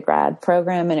the grad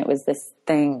program, and it was this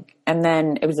thing. And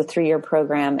then it was a 3-year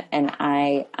program, and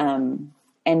I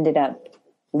ended up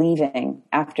leaving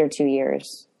after 2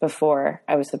 years before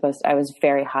I was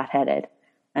very hot-headed.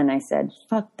 And I said,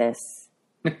 fuck this.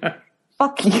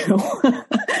 Fuck you.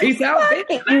 Peace out,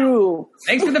 bitch. You.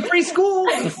 Thanks for the free school.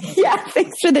 Yeah,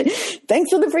 thanks for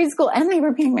the free school, and they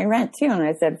were paying my rent too. And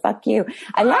I said, "Fuck you."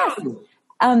 I left.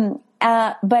 But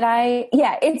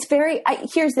it's very.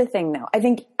 Here's the thing, though. I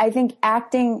think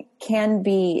acting can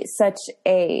be such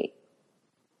it's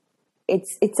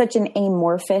such an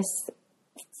amorphous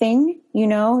thing. You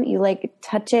know, you like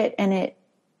touch it and it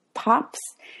pops.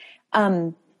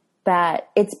 That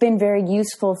it's been very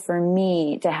useful for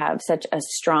me to have such a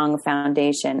strong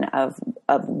foundation of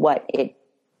what it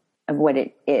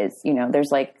is. You know, there's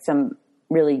like some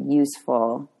really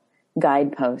useful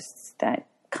guideposts that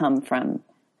come from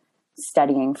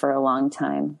studying for a long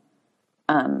time.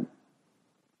 I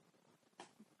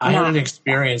had an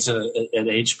experience at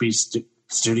HB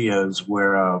Studios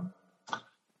where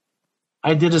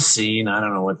I did a scene. I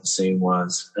don't know what the scene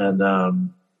was,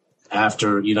 and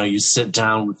after, you know, you sit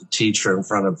down with the teacher in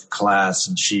front of the class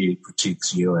and she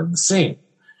critiques you in the scene.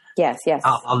 Yes.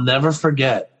 I'll never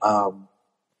forget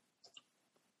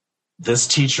this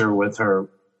teacher with her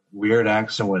weird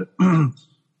accent went,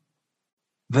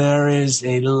 there is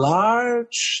a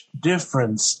large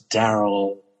difference,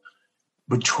 Daryl,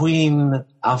 between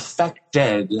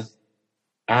affected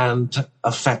and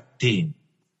affecting,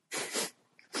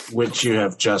 which you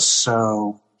have just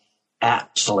so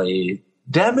aptly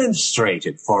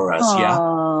demonstrated for us.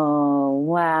 Oh,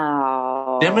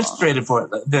 wow. Demonstrated for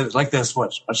it. Like this,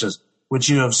 watch this. Which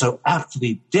you have so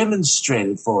aptly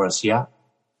demonstrated for us, yeah?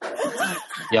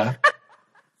 Yeah?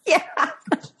 Yeah,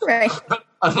 right.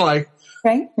 I'm like...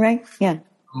 Right, yeah.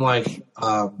 I'm like,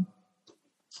 I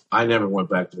never went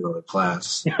back to another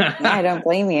class. I don't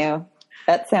blame you.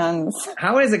 That sounds...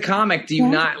 How as a comic do you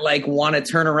not like want to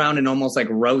turn around and almost like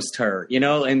roast her, you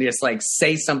know, and just like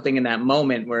say something in that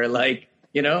moment where like,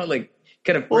 you know, like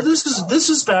kind of... Well, this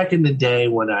is back in the day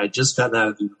when I just gotten out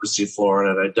of the University of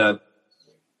Florida, and I'd done,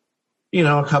 you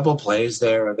know, a couple of plays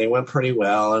there, and they went pretty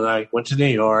well. And I went to New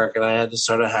York, and I had to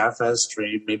sort of half-ass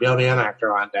dream. Maybe I'll be an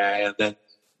actor one day. And then,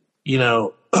 you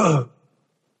know,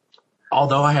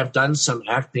 although I have done some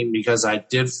acting because I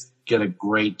did get a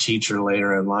great teacher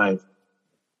later in life,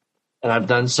 and I've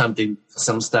done some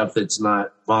stuff that's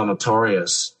not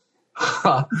vomitorious.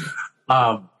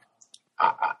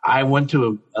 I went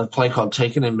to a play called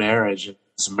Taken in Marriage.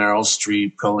 It's Meryl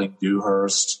Streep, Colleen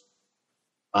Dewhurst,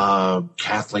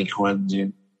 Kathleen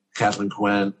Quinn,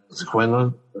 was it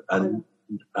Quinlan?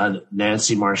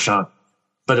 Nancy Marchand.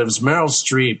 But it was Meryl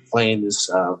Streep playing this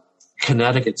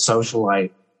Connecticut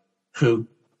socialite who,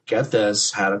 get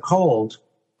this, had a cold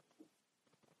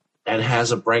and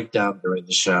has a breakdown during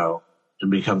the show and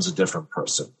becomes a different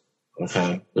person.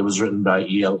 Okay? It was written by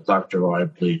E.L. Doctorow, I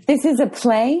believe. This is a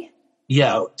play?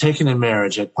 Yeah, Taken in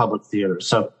Marriage at Public Theater.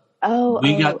 So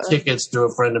we got tickets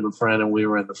through a friend of a friend, and we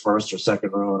were in the first or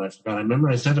second row. And I remember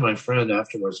I said to my friend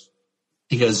afterwards,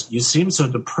 he goes, "You seem so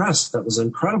depressed. That was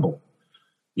incredible.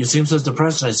 You seem so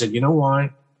depressed." And I said, "You know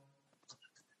why?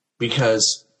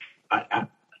 Because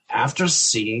after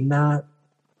seeing that,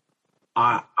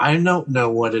 I don't know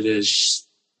what it is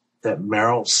that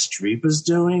Meryl Streep is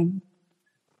doing,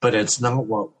 but it's not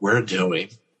what we're doing.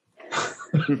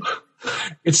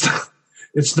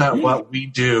 It's not what we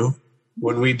do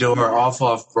when we do our off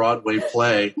Broadway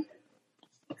play,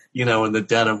 in the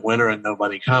dead of winter and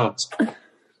nobody comes.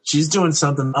 She's doing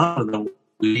something other than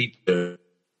we do."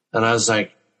 And I was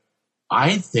like,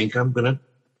 I think I'm going to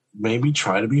maybe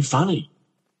try to be funny.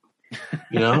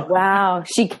 Wow.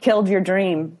 She killed your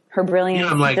dream. Her brilliance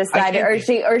decided,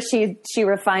 or she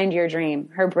refined your dream.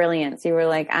 Her brilliance. You were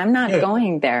like, I'm not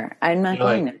going there. I'm not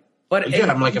going there. But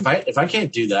I'm like, if I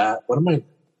can't do that, what am I?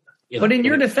 But in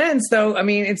your defense, though, I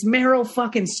mean, it's Meryl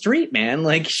fucking Streep, man.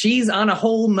 Like, she's on a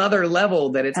whole nother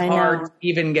level that it's hard to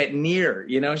even get near.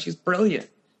 She's brilliant.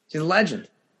 She's a legend.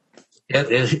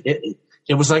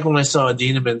 It was like when I saw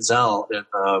Idina Menzel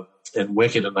in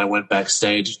Wicked, and I went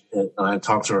backstage and I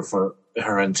talked to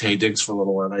her and Taye Diggs for a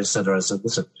little while. And I said,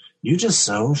 "Listen, you just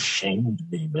so shamed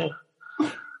me, man.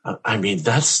 I mean,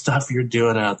 that stuff you're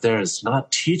doing out there is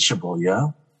not teachable,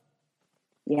 yo."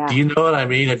 Yeah. Do you know what I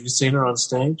mean? Have you seen her on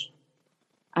stage?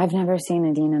 I've never seen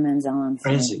Idina Menzel on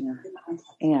stage. Crazy.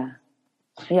 Yeah.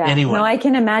 Yeah. Anyway. No, I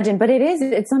can imagine. But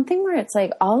it's something where it's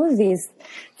like all of these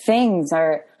things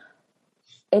are,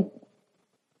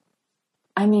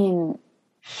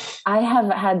 I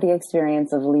have had the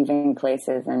experience of leaving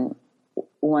places and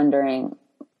wondering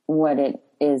what it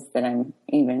is that I'm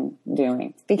even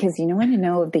doing. Because you want to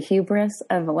know the hubris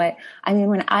of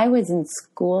when I was in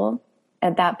school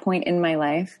at that point in my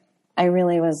life, I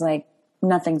really was like,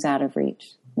 nothing's out of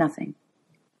reach. Nothing.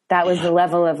 That was the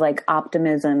level of like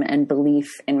optimism and belief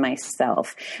in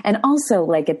myself. And also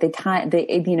like at the time,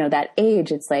 that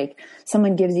age, it's like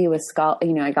someone gives you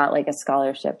I got like a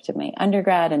scholarship to my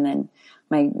undergrad and then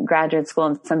my graduate school,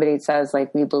 and somebody says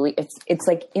like, we believe it's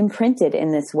like imprinted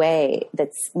in this way that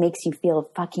makes you feel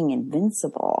fucking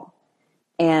invincible.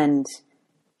 And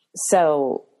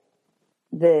so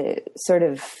the sort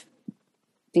of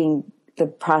being the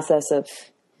process of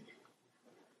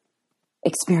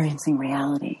experiencing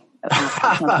reality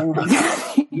something like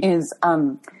that is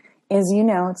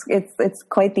it's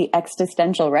quite the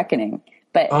existential reckoning.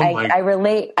 But I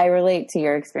relate to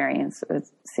your experience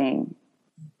with seeing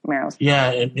Meryl Streep.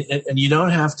 Yeah, and you don't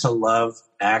have to love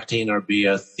acting or be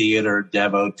a theater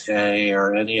devotee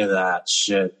or any of that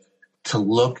shit to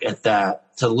look at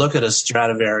a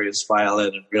Stradivarius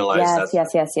violin and realize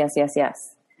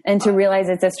yes. And to realize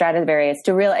it's a Stradivarius,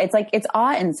 it's like, it's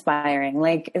awe inspiring,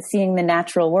 like seeing the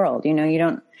natural world. You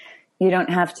don't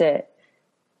have to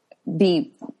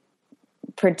be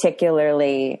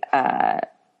particularly,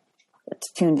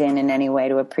 tuned in any way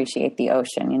to appreciate the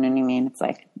ocean. You know what I mean? It's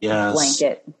like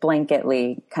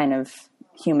blanketly kind of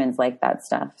humans like that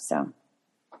stuff. So,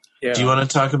 yeah. Do you want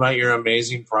to talk about your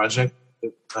amazing project?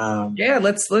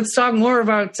 Let's talk more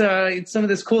about some of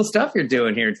this cool stuff you're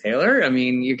doing here, Taylor. I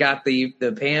mean, you got the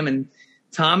Pam and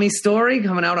Tommy story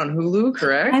coming out on Hulu,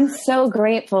 correct? I'm so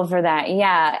grateful for that.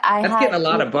 Yeah, that's getting a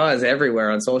lot of buzz everywhere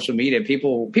on social media.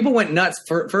 People went nuts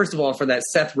first of all for that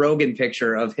Seth Rogen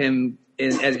picture of him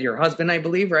as your husband, I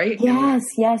believe, right? Yes.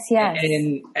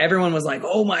 And everyone was like,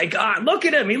 "Oh my God, look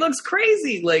at him! He looks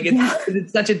crazy!" Like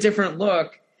it's such a different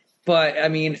look. But I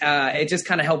mean, it just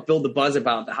kind of helped build the buzz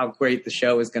about how great the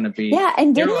show is going to be. Yeah,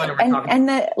 and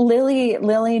the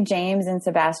Lily James and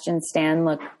Sebastian Stan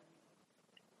look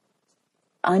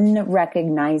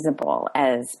unrecognizable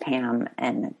as Pam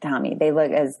and Tommy. They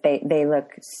look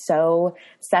so.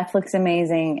 Seth looks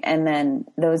amazing, and then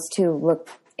those two look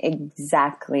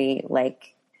exactly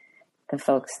like the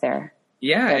folks they're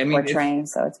portraying.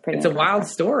 So it's pretty. It's impressive. A wild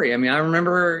story. I mean, I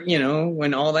remember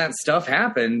when all that stuff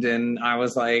happened, and I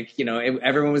was like,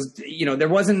 everyone was, there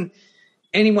wasn't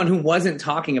anyone who wasn't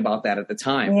talking about that at the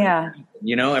time. Yeah.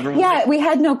 You know, everyone. Yeah, we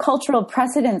had no cultural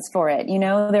precedence for it. You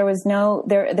know, there was no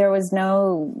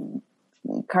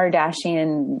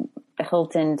Kardashian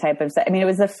Hilton type of. I mean, it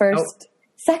was the first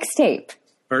sex tape.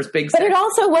 First big. But it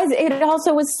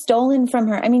also was stolen from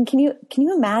her. I mean, can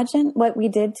you imagine what we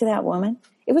did to that woman?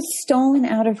 It was stolen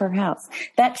out of her house.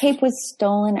 That tape was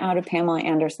stolen out of Pamela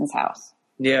Anderson's house.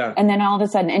 Yeah. And then all of a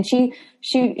sudden, and she,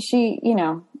 you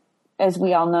know, as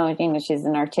we all know, you know, she's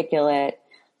an articulate,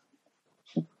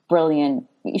 brilliant,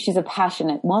 she's a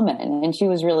passionate woman. And she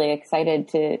was really excited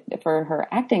for her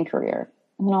acting career.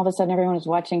 And then all of a sudden everyone was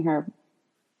watching her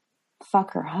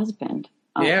fuck her husband.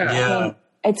 Yeah.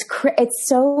 It's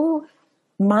so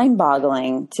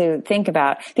mind-boggling to think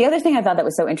about. The other thing I thought that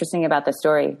was so interesting about the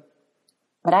story,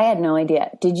 but I had no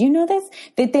idea. Did you know this?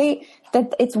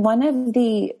 That it's one of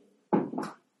the,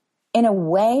 in a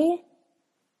way,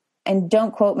 and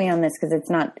don't quote me on this because it's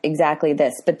not exactly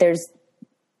this, but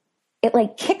it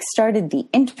like kickstarted the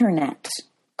internet,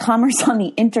 commerce on the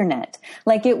internet.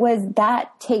 Like it was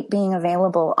that tape being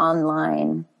available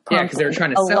online. Yeah, because they were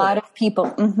trying to sell a lot of people.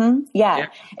 Mm-hmm, yeah.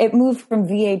 It moved from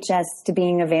VHS to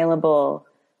being available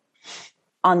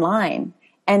online.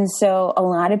 And so a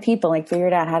lot of people like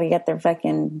figured out how to get their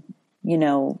fucking, you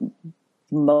know,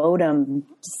 modem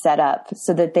set up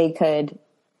so that they could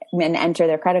and enter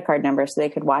their credit card number so they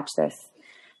could watch this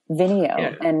video.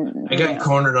 Yeah. And I got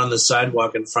cornered on the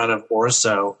sidewalk in front of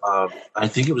Orso. I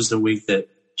think it was the week that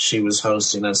she was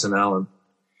hosting SNL,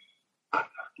 and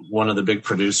one of the big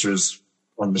producers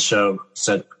on the show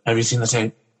said, "Have you seen the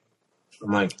tape?"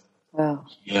 I'm like, "Oh,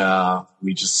 yeah,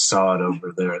 we just saw it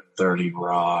over there at 30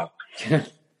 Rock."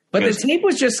 But the tape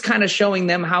was just kind of showing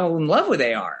them how in love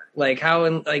they are, like how,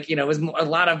 like, you know, it was a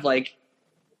lot of like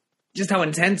just how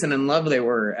intense and in love they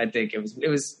were. I think it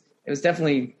was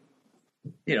definitely,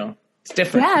 you know, it's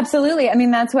different. Yeah, absolutely. I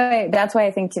mean, that's why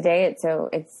I think today it's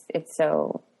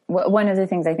so. One of the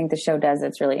things I think the show does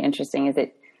that's really interesting is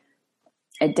it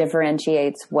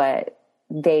differentiates what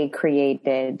they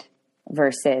created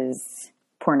versus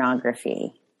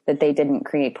pornography. That they didn't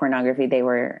create pornography. They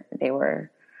were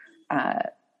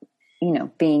you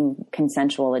know, being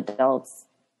consensual adults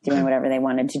doing whatever they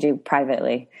wanted to do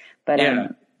privately. But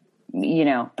you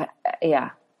know, but yeah.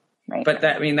 Right. But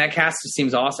that cast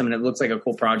seems awesome, and it looks like a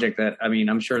cool project that, I mean,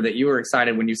 I'm sure that you were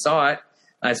excited when you saw it.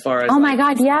 As far as my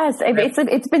God, yes.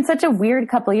 It's been such a weird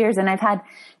couple of years, and I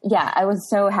was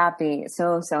so happy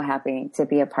to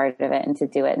be a part of it and to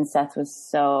do it. And Seth is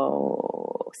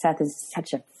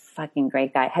such a fucking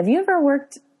great guy. Have you ever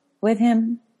worked with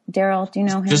him, Daryl? Do you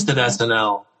know him? Just at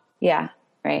SNL. Yeah.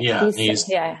 Right. Yeah.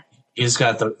 He's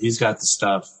got the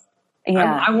stuff.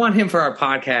 Yeah. I want him for our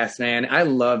podcast, man. I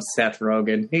love Seth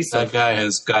Rogen. That guy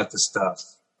has got the stuff.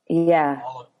 Yeah.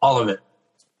 All of it.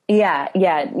 Yeah.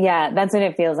 That's what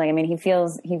it feels like. I mean, he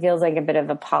feels like a bit of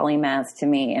a polymath to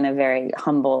me in a very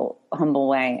humble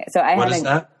way. So what is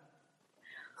that?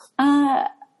 To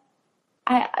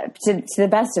the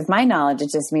best of my knowledge, it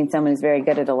just means someone who's very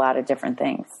good at a lot of different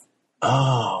things.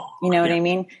 Oh, you know what I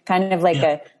mean? Kind of like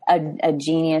a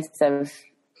genius of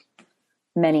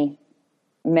many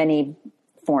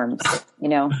forms, you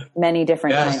know, many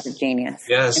different kinds of genius.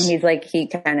 Yes. And he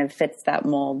kind of fits that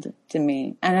mold to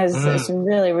me. And I was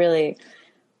really, really,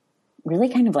 really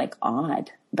kind of like awed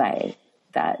by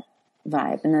that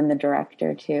vibe. And then the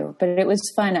director too. But it was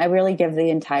fun. I really give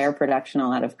the entire production a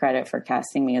lot of credit for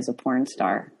casting me as a porn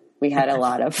star. We had a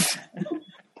lot of...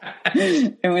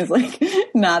 It was like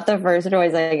not the first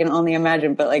choice I can only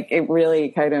imagine, but like it really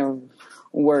kind of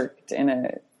worked in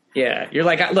a... Yeah, you're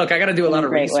like, look, I got to do a lot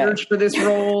of research for this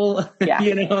role. Yeah,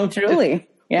 you know, truly.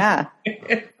 Yeah,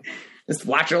 just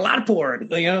watch a lot of porn.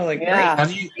 You know, like, yeah.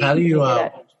 How do you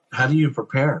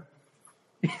prepare?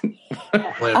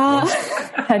 How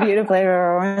do you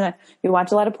play? You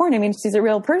watch a lot of porn. I mean, she's a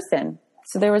real person,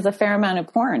 so there was a fair amount of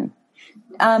porn.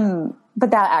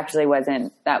 But that actually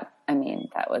wasn't that. I mean,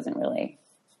 that wasn't really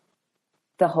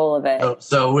the whole of it.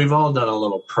 So we've all done a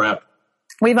little prep.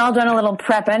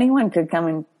 Anyone could come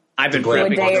and. I've been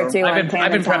prepping.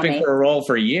 I've been prepping for a role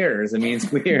for years. I mean,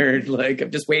 it's weird. Like, I'm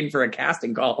just waiting for a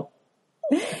casting call.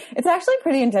 It's actually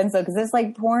pretty intense though, because it's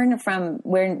like porn from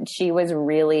when she was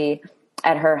really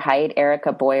at her height.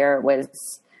 Erica Boyer was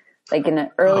like in the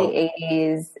early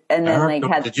 80s, and then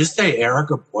Did you say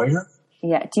Erica Boyer?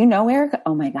 Yeah. Do you know Erica?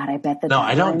 Oh my God, I bet that. No,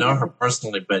 I don't know her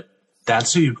personally, but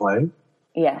that's who you played?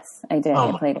 Yes, I did.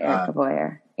 I played Erica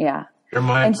Boyer. Yeah. You're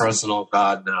my personal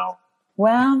god now.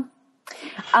 Well,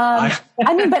 I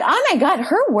mean, but oh my God,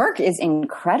 her work is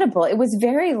incredible. It was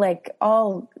very like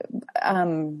all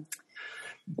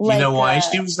You know why?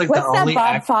 She was like what's the only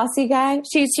that Bob Fosse guy?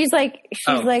 She's like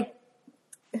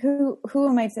who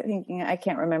am I thinking? I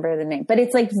can't remember the name, but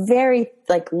it's like very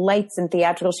like lights and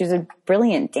theatrical. She was a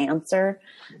brilliant dancer.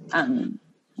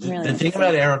 The thing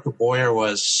about Erica Boyer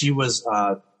was she was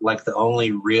like the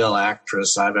only real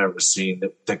actress I've ever seen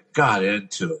that got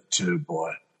into it too,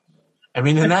 boy. I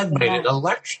mean, and that made it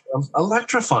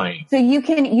electrifying. So you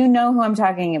know who I'm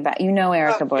talking about. You know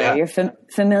Erica Boyer. Yeah. You're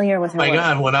familiar with her. Oh my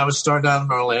God, when I was starting out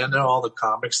in Orlando, all the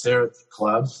comics there at the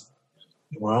club,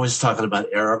 we're always talking about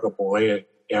Erica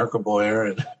Boyer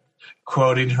and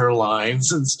quoting her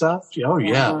lines and stuff. Oh,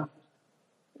 yeah.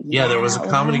 Yeah, there was a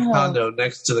comedy condo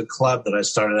next to the club that I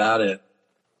started out in,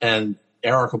 and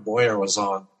Erica Boyer was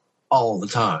on all the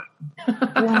time.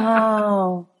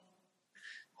 Wow.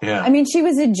 Yeah. I mean, she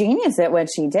was a genius at what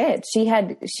she did.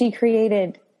 She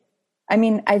created, I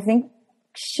mean, I think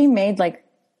she made like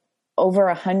over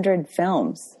 100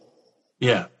 films.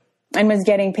 Yeah. And was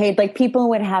getting paid. Like people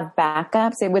would have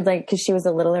backups. It would like, cause she was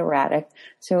a little erratic.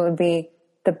 So it would be,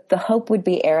 the hope would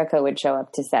be Erica would show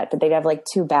up to set, but they'd have like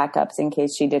 2 backups in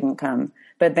case she didn't come,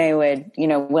 but they would,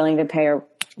 willing to pay her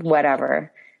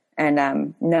whatever.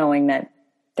 And, knowing that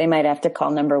they might have to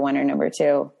call number 1 or number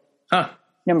 2. Huh.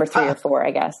 Number 3 or 4,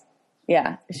 I guess.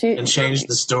 Yeah. And change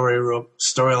the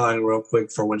storyline real quick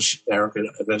for when Erica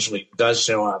eventually does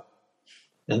show up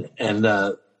and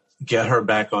get her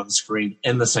back on screen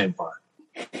in the same part.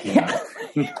 Yeah.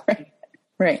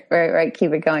 Right.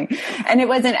 Keep it going. And it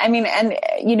wasn't, I mean, and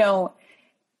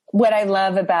what I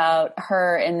love about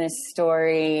her in this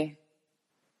story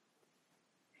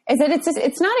is that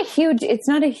it's not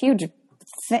a huge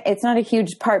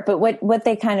part, but what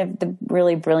they kind of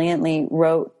really brilliantly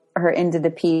wrote her into the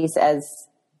piece as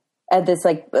this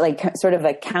like sort of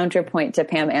a counterpoint to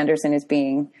Pam Anderson as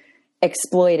being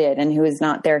exploited and who is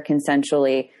not there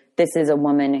consensually. This is a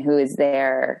woman who is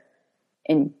there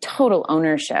in total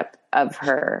ownership of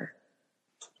her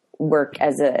work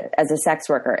as a sex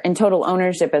worker, in total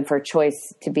ownership of her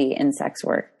choice to be in sex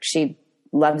work. She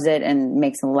loves it and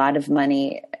makes a lot of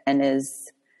money and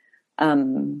is, has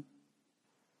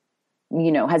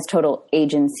total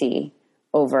agency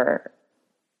over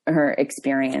her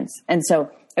experience. And so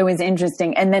it was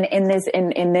interesting. And then in this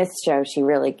show, she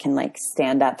really can like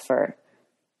stand up for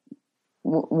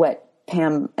what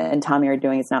Pam and Tommy are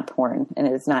doing is not porn and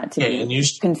it is not to be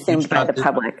consumed by the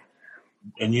public.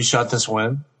 And you shot this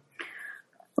when?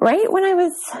 Right when I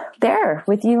was there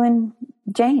with you and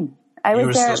Jane. I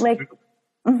was there like,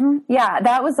 yeah,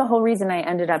 that was the whole reason I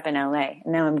ended up in LA.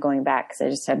 Now I'm going back because I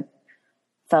just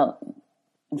felt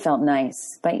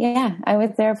nice. But yeah, I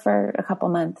was there for a couple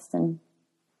months. And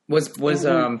was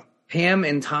Pam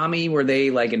and Tommy, were they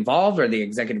like involved? Or the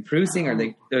executive producing? Or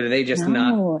are they just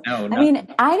not? No. I mean,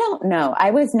 I don't know.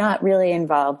 I was not really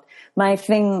involved. My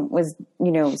thing was,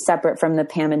 separate from the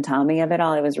Pam and Tommy of it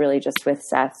all. It was really just with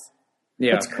Seth.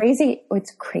 Yeah. It's crazy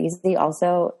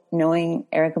also knowing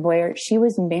Erica Boyer. She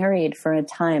was married for a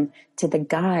time to the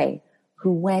guy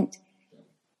who went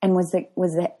and was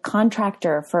the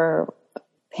contractor for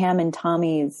Pam and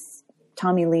Tommy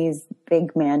Lee's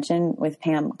big mansion with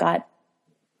Pam, got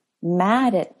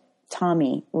mad at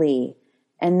Tommy Lee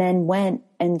and then went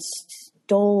and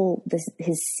stole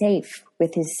his safe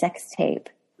with his sex tape.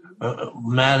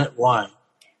 Mad at why?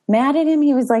 Mad at him.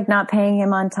 He was like not paying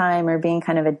him on time or being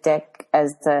kind of a dick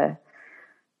as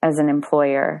an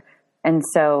employer. And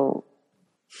so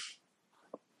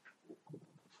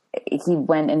he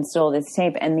went and stole this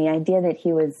tape. And the idea that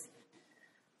he was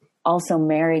also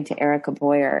married to Erica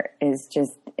Boyer is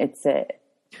just, it's an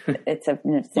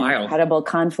incredible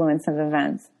confluence of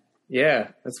events. Yeah,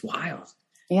 that's wild.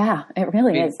 Yeah, it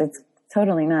really is. It's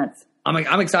totally nuts.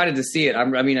 I'm excited to see it.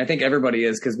 I think everybody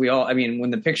is because we all. I mean, when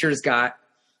the pictures got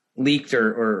leaked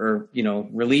or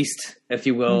released, if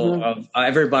you will, of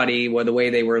everybody, the way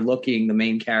they were looking, the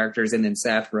main characters, and then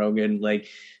Seth Rogen, like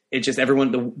it just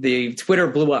everyone. The Twitter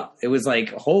blew up. It was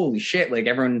like holy shit! Like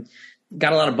everyone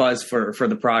got a lot of buzz for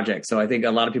the project. So I think a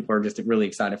lot of people are just really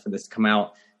excited for this to come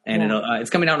out, and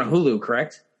it's coming out on Hulu,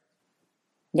 correct?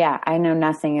 Yeah, I know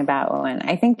nothing about when.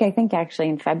 I think actually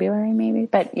in February maybe,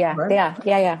 but yeah, right.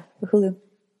 yeah, Hulu.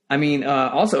 I mean,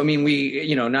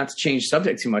 we, not to change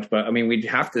subject too much, but I mean, we'd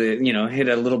have to, hit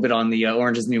a little bit on the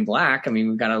Orange is the New Black. I mean,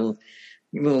 we've got a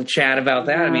little chat about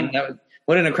that. I mean,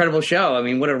 what an incredible show. I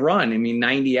mean, what a run. I mean,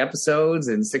 90 episodes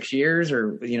in 6 years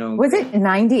or, Was it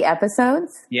 90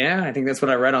 episodes? Yeah, I think that's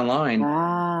what I read online.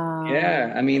 Wow.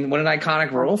 Yeah. I mean, what an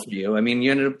iconic role for you. I mean,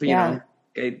 you ended up,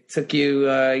 it took you,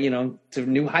 to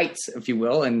new heights, if you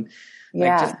will. And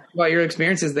just about your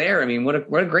experiences there. I mean, what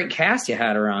a great cast you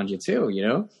had around you too,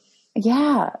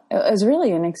 Yeah, it was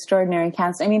really an extraordinary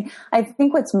cast. I mean, I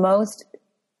think what's most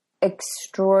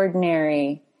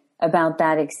extraordinary about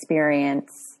that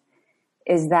experience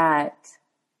is that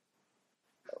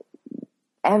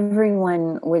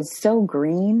everyone was so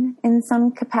green in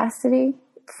some capacity.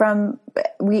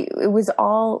 It was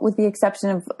all, with the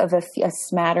exception of a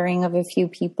smattering of a few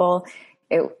people,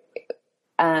 it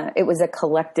was a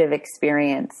collective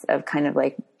experience of kind of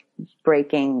like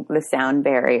breaking the sound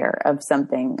barrier of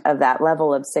something of that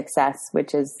level of success,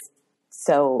 which is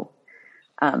so,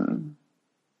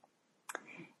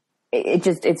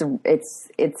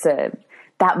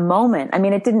 that moment. I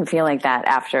mean, it didn't feel like that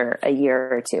after a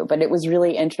year or two, but it was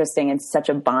really interesting. It's such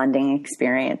a bonding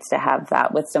experience to have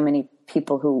that with so many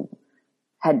people who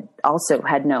had also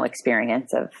had no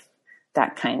experience of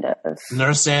that kind of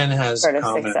Nurse-Anne has sort of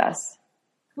success.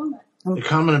 The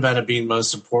comment about it being the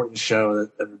most important show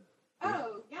that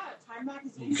Time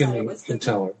Magazine. you can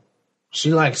tell her.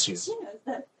 She likes you. She knows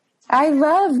that. I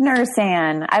love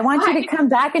Nurse-Anne. I want you to come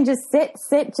back and just sit,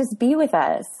 just be with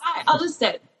us. I'll just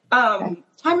sit. Time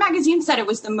Magazine said it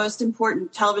was the most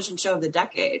important television show of the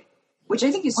decade, which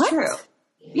I think is true.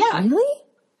 Yeah. Really?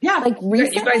 Yeah. Like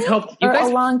recently? You guys helped. You guys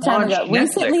a long time ago. Netflix.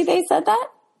 Recently they said that?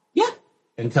 Yeah.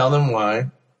 And tell them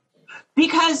why.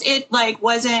 Because it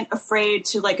wasn't afraid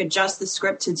to adjust the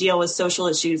script to deal with social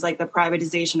issues like the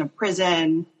privatization of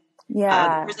prison,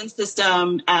 the prison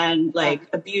system, and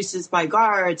abuses by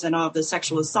guards and all of the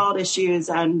sexual assault issues,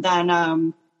 and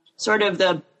then sort of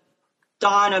the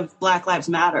dawn of Black Lives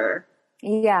Matter.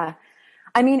 Yeah.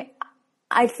 I mean,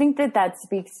 I think that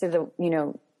speaks to the,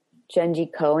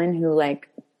 Jenji Cohen, who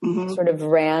sort of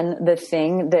ran the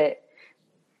thing, that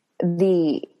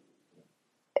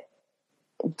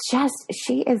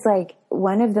she is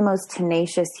one of the most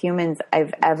tenacious humans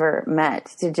I've ever met,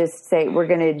 to just say, we're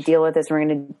going to deal with this. We're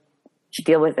going to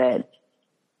deal with it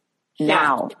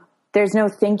now. Yeah. There's no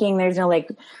thinking. There's no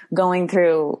going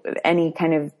through any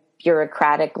kind of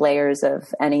bureaucratic layers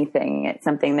of anything. It's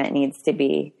something that needs to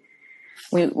be,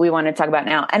 we want to talk about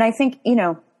now. And I think,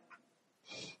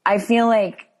 I feel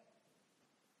like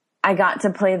I got to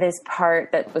play this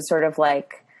part that was sort of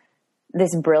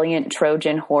this brilliant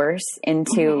Trojan horse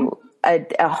into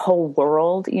a whole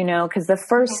world, because the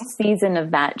first season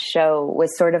of that show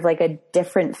was sort of a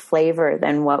different flavor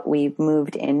than what we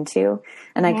moved into.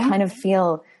 And I kind of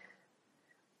feel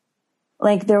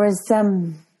like there was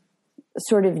some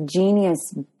sort of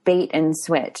genius bait and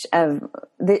switch of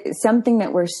something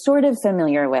that we're sort of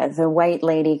familiar with, a white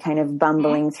lady kind of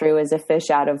bumbling through as a fish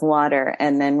out of water.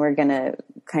 And then we're going to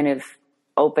kind of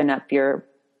open up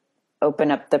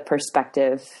the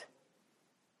perspective,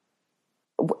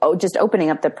 just opening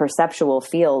up the perceptual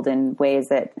field in ways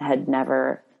that had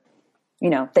never,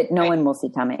 that no one will see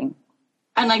coming.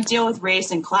 And deal with race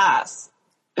and class.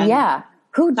 And yeah.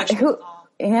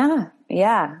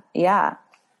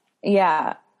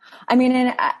 Yeah. I mean,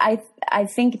 and I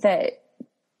think that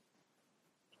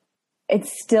it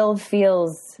still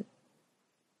feels,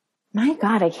 my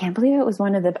God, I can't believe it was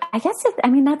one of the, I guess,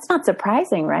 that's not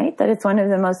surprising, right? That it's one of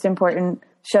the most important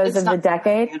shows of the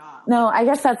decade. No, I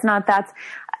guess but that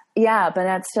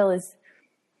still is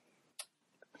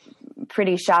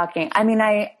pretty shocking. I mean,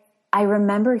 I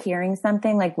remember hearing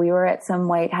something we were at some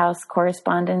White House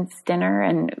Correspondents' dinner,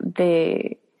 and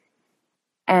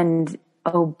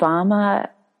Obama,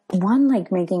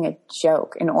 making a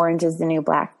joke, an Orange is the New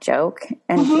Black joke,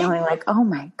 and feeling oh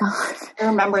my God. I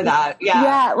remember that. Yeah.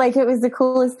 Yeah. It was the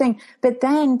coolest thing. But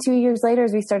then 2 years later,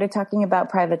 as we started talking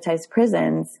about privatized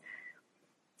prisons,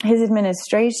 his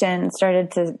administration started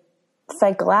to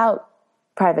cycle out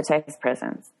privatized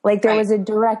prisons. There was a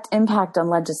direct impact on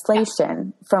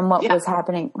legislation from what was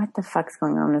happening. What the fuck's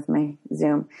going on with my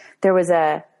Zoom? There was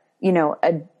a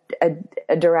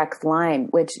direct line,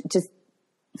 which just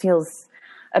feels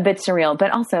a bit surreal,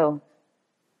 but also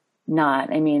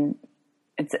not. I mean,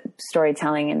 it's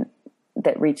storytelling and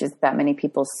that reaches that many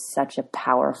people, such a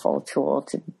powerful tool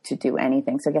to do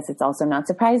anything. So I guess it's also not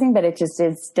surprising, but it just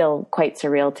is still quite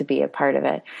surreal to be a part of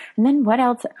it. And then what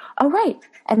else? Oh, right.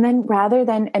 And then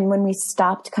when we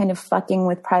stopped kind of fucking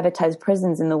with privatized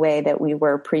prisons in the way that we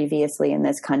were previously in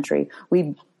this country,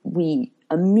 we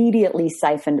immediately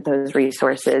siphoned those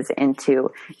resources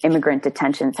into immigrant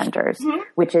detention centers,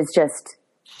 which is just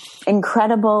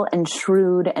incredible and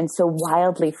shrewd and so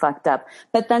wildly fucked up.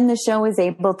 But then the show is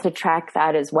able to track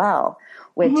that as well,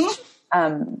 which,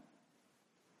 how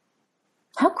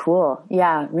cool.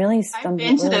 Yeah, really. I've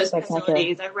been to those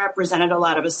facilities. I represented a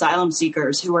lot of asylum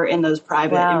seekers who were in those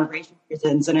private immigration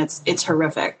prisons, and it's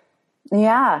horrific.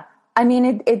 Yeah. I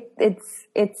mean,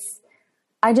 it's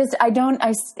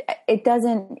it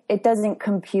doesn't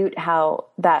compute how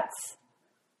that's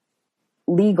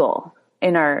legal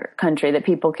in our country, that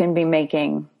people can be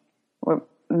making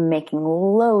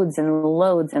loads and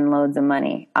loads and loads of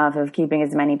money off of keeping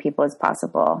as many people as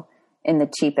possible in the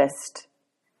cheapest,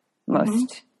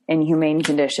 most inhumane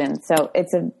conditions. So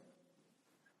it's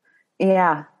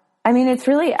I mean, it's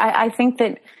really, I think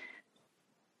that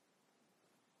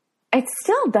it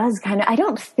still does kind of, I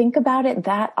don't think about it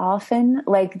that often,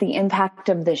 like the impact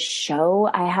of the show.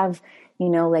 I have,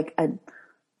 like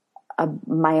a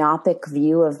myopic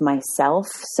view of myself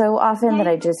so often that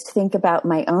I just think about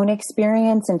my own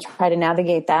experience and try to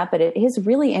navigate that. But it is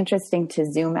really interesting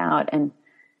to zoom out, and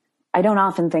I don't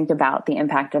often think about the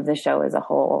impact of the show as a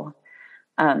whole.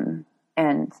 And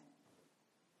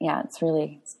yeah, it's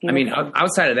beautiful. I mean,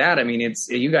 outside of that, I mean,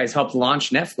 you guys helped launch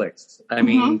Netflix. I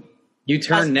mean, you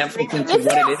turned Netflix into what it is.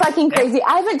 It's fucking crazy.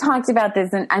 I haven't talked about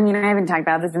this in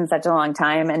such a long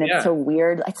time, and it's so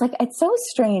weird. It's so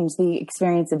strange, the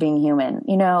experience of being human.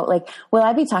 Like, will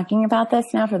I be talking about this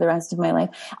now for the rest of my life?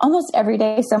 Almost every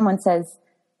day someone says,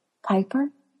 Piper,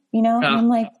 and I'm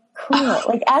like, cool.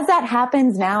 Like, as that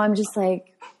happens now, I'm just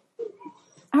like,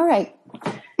 all right,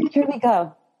 here we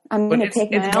go. I'm going to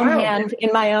take my own hand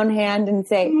in my own hand and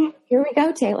say, here we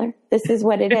go, Taylor. This is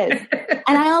what it is.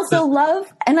 And I also love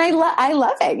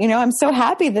it. I'm so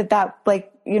happy that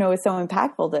is so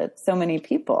impactful to so many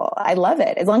people. I love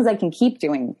it. As long as I can keep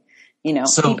doing,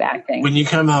 keep acting. When you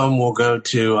come home, we'll go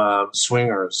to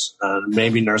Swingers.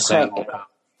 Maybe Nurse Ann will go.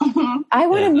 I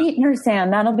want to meet Nurse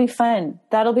Ann. That'll be fun.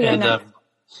 That'll be enough.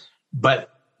 But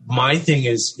my thing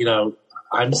is,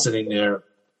 I'm sitting there,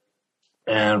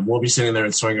 and we'll be sitting there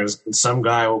at Swingers, and some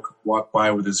guy will walk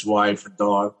by with his wife and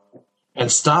dog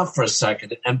and stop for a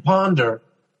second and ponder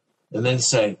and then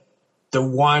say, the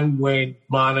one when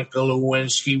Monica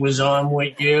Lewinsky was on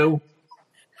with you,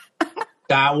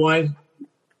 that one,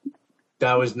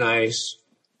 that was nice.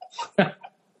 I'm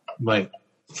like,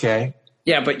 okay.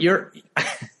 Yeah, but you're...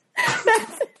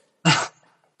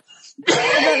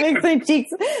 That makes my cheeks.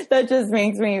 That just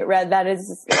makes me red. That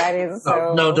is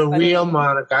so. No, the funny. real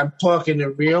Monica. I'm talking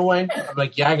the real one. I'm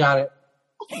like, yeah, I got it.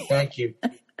 Thank you.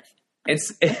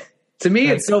 To me,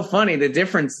 it's so funny, the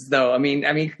difference, though. I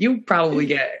mean, you probably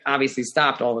get obviously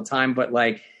stopped all the time, but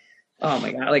like, oh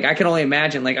my god, like I can only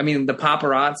imagine. Like, I mean, the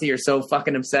paparazzi are so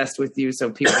fucking obsessed with you, so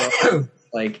people are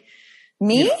like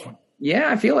me.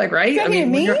 Yeah, I feel like, right. I mean,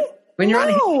 me. When you're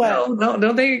on, no,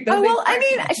 don't they? I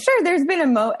mean, sure. There's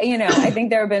been I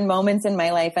think there have been moments in my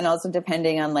life, and also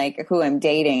depending on like who I'm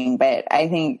dating. But I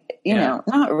think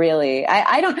not really.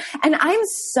 I don't. And I'm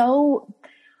so.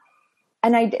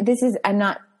 And I'm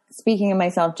not speaking of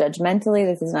myself judgmentally.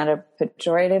 This is not a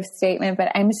pejorative statement,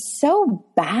 but I'm so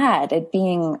bad at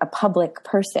being a public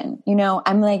person.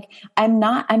 I'm like, I'm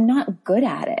not good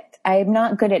at it. I'm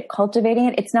not good at cultivating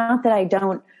it. It's not that I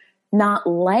don't not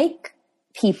like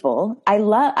people.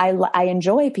 I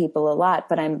enjoy people a lot,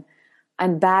 but I'm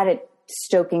bad at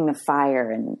stoking the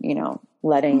fire and, I'm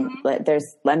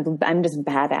just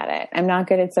bad at it. I'm not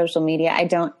good at social media.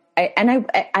 It's not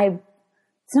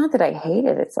that I hate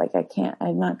it. It's like,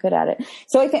 I'm not good at it.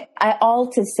 So I think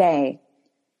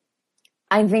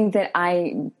I think that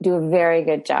I do a very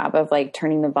good job of like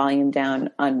turning the volume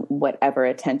down on whatever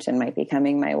attention might be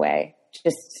coming my way,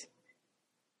 just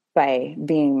by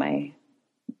being my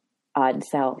odd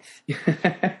self.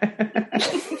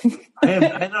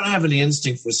 I don't have any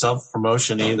instinct for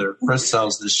self-promotion either. Chris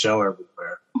sells this show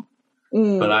everywhere.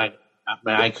 But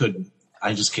I couldn't.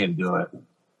 I just can't do it.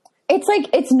 It's like,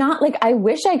 it's not like I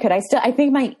wish I could. I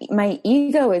think my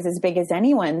ego is as big as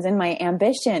anyone's and my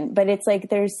ambition, but it's like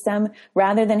there's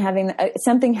rather than having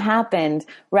something happened,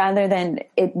 rather than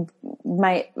it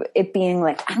being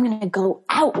like, I'm going to go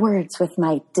outwards with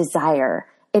my desire.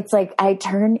 It's like I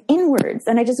turn inwards,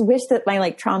 and I just wish that my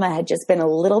like trauma had just been a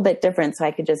little bit different, so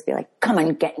I could just be like, "Come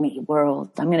on, get me, world!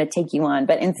 I'm going to take you on."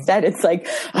 But instead, it's like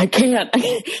I can't.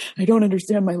 I don't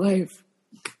understand my life.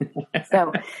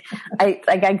 So,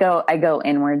 I go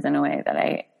inwards in a way that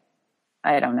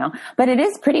I don't know, but it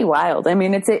is pretty wild. I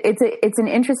mean, it's an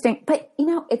interesting, but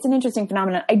it's an interesting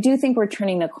phenomenon. I do think we're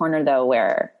turning the corner though,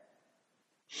 where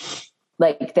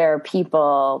like there are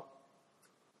people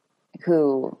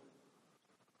who.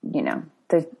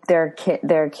 There are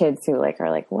kids who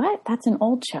are like, what? That's an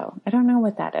old show. I don't know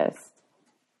what that is.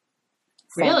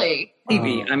 So, really?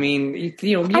 TV. I mean,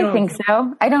 I think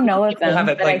so. I don't know if them have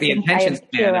it, like the attention span.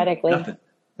 Theoretically.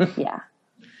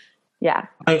 Yeah.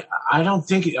 I don't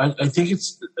think. I think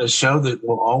it's a show that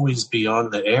will always be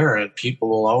on the air, and people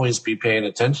will always be paying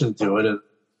attention to it,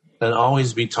 and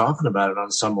always be talking about it on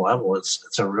some level.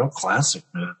 It's a real classic,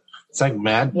 man. It's like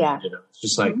Mad Men, Yeah. you know. It's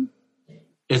just like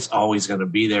it's always going to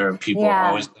be there, and people are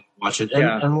always going to watch it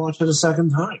and watch it a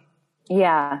second time.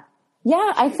 Yeah.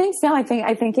 Yeah, I think so. I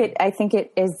think it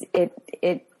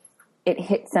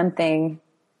hit something.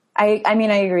 I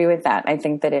mean, I agree with that. I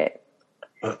think that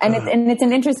it's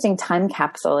an interesting time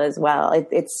capsule as well.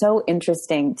 It's so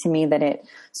interesting to me that it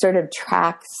sort of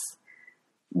tracks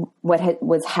what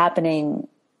was happening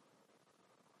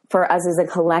for us as a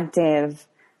collective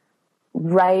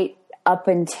right up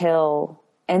until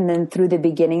and then through the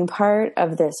beginning part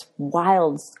of this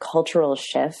wild cultural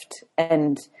shift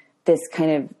and this kind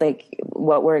of like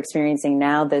what we're experiencing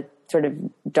now, the sort of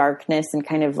darkness and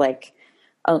kind of like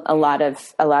a lot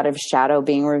of shadow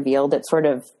being revealed. It's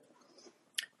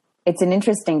an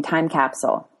interesting time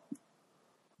capsule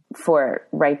for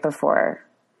right before,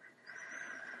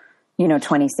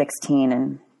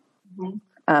 2016.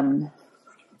 And,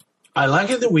 I like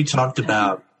it that we talked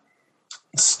about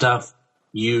stuff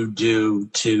you do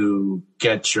to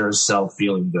get yourself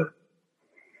feeling good.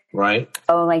 Right?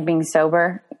 Oh, like being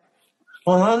sober?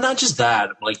 Well, not just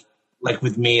that. Like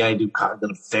with me, I do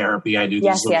cognitive therapy. I do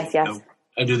yes.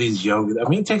 I do these yoga. I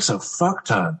mean, it takes a fuck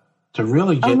ton to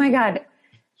really get. Oh my God.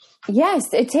 Yes,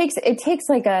 it takes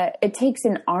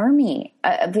an army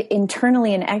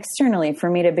internally and externally for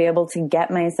me to be able to get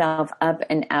myself up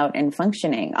and out and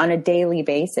functioning on a daily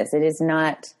basis. It is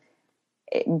not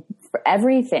for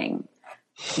everything.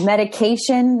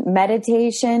 Meditation,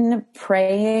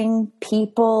 praying,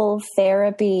 people,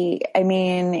 therapy. I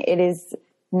mean, it is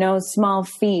no small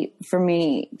feat for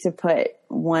me to put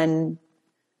one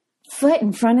foot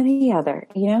in front of the other,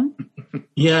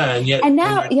 Yeah, and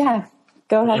now,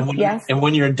 go ahead. And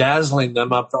when you're dazzling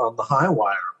them up on the high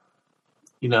wire,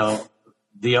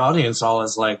 the audience all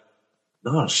is like,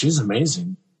 "No, she's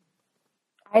amazing."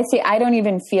 I see. I don't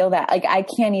even feel that. Like, I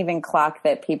can't even clock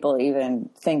that people even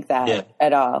think that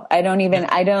at all.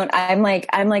 I'm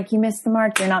like, you missed the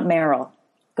mark. You're not Meryl.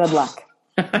 Good luck.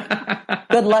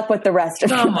 Good luck with the rest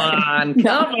of it. Come on.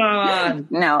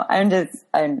 No, I'm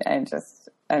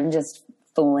just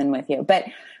fooling with you. But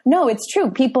no, it's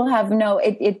true. People have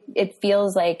it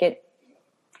feels like it,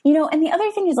 and the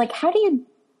other thing is like, how do you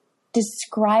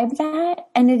describe that?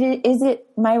 And is it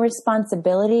my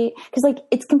responsibility? Because like,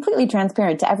 it's completely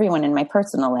transparent to everyone in my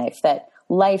personal life that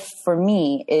life for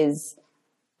me is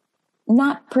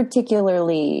not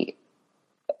particularly,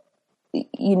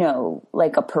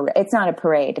 like a parade. It's not a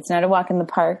parade. It's not a walk in the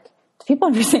park. Do people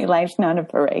ever say life's not a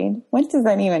parade? What does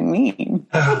that even mean?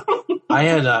 I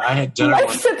had dinner.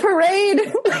 Life's a parade.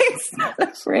 Life's not a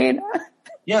parade.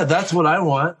 Yeah, that's what I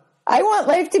want. I want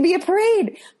life to be a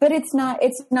parade, but it's not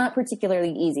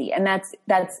particularly easy. And that's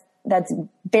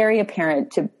very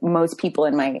apparent to most people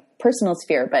in my personal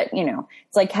sphere. But,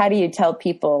 it's like, how do you tell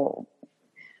people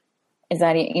it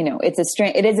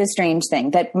is a strange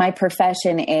thing that my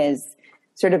profession is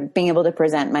sort of being able to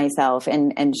present myself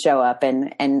and show up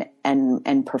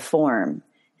and perform.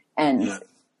 And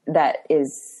that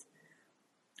is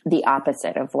the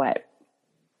opposite of what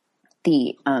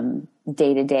the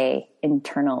day-to-day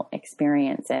internal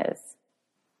experience is.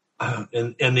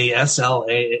 In the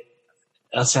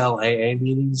SLAA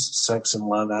meetings, Sex and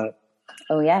Love Act.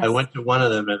 Oh yes. I went to one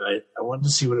of them and I wanted to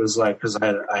see what it was like because I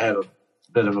had a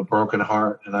bit of a broken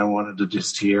heart and I wanted to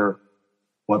just hear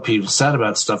what people said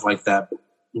about stuff like that.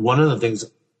 One of the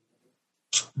things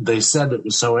they said that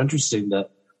was so interesting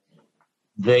that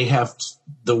they have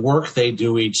the work they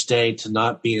do each day to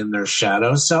not be in their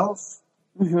shadow self.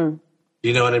 Mm-hmm. Do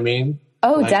you know what I mean?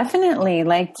 Oh, definitely.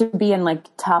 Like to be in like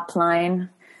top line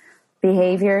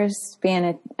behaviors,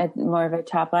 being a more of a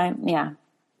top line. Yeah.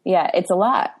 Yeah. It's a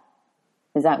lot.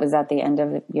 Was that the end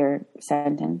of your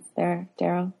sentence there,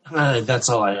 Daryl? That's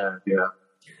all I had. Yeah.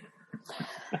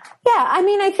 Yeah. I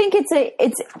mean, I think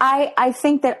I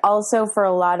think that also for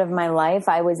a lot of my life,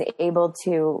 I was able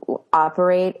to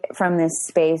operate from this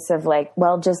space of like,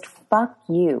 well, just fuck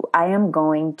you. I am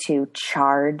going to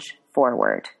charge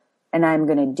forward. And I'm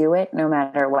going to do it no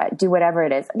matter what. Do whatever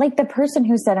it is. Like the person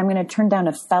who said, I'm going to turn down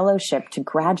a fellowship to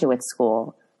graduate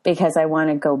school because I want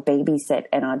to go babysit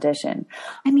an audition.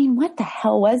 I mean, what the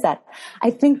hell was that?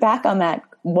 I think back on that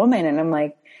woman and I'm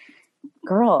like,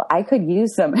 girl, I could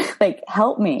use some, like,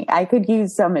 help me. I could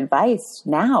use some advice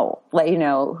now. Like,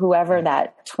 whoever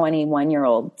that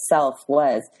 21-year-old self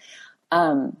was.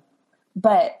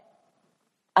 But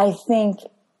I think,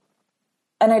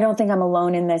 and I don't think I'm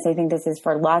alone in this. I think this is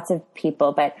for lots of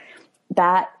people, but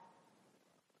that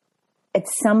at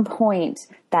some point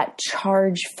that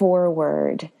charge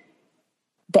forward,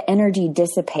 the energy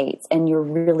dissipates and you're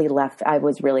really left. I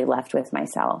was really left with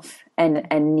myself and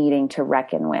needing to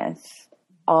reckon with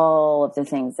all of the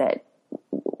things that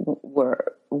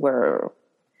were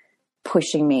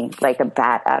pushing me like a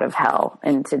bat out of hell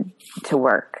into to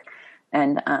work.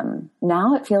 And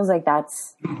now it feels like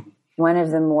that's one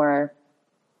of the more,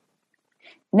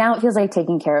 now it feels like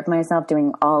taking care of myself,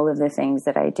 doing all of the things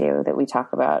that I do that we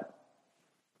talk about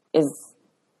is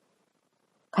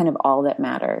kind of all that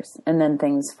matters. And then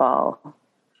things fall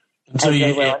as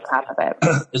they will on top of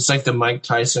it. It's like the Mike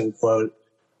Tyson quote,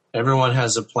 everyone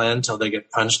has a plan till they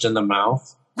get punched in the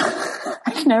mouth.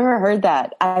 I've never heard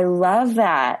that. I love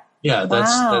that. Yeah,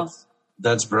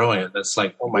 that's brilliant. That's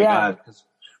like, oh my God.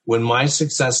 When my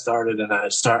success started and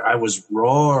I was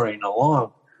roaring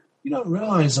along, you don't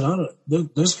realize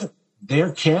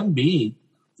there can be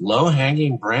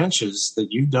low-hanging branches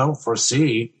that you don't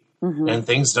foresee, and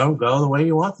things don't go the way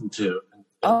you want them to.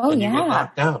 And you get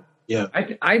knocked down. Yeah.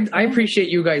 I appreciate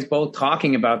you guys both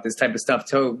talking about this type of stuff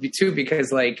too,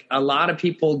 because like a lot of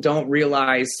people don't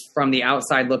realize from the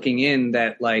outside looking in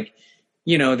that like,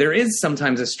 you know, there is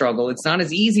sometimes a struggle. It's not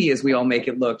as easy as we all make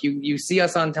it look. You see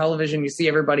us on television, you see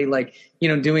everybody like, you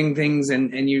know, doing things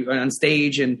and you on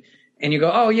stage and you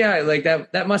go, oh yeah, like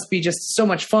that must be just so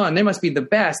much fun. They must be the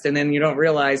best. And then you don't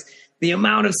realize the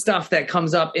amount of stuff that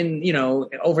comes up in, you know,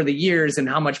 over the years and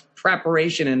how much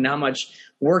preparation and how much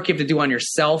work you have to do on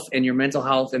yourself and your mental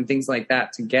health and things like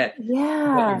that to get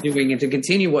what you're doing and to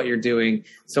continue what you're doing.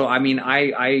 So, I mean,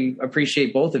 I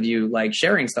appreciate both of you like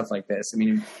sharing stuff like this. I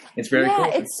mean, it's very cool.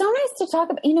 It's so nice to talk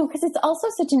about, you know, because it's also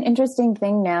such an interesting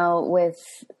thing now with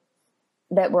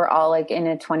that we're all like in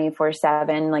a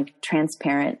 24/7 like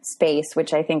transparent space,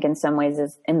 which I think in some ways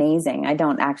is amazing. I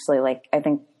don't actually like, I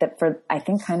think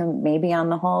kind of maybe on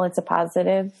the whole, it's a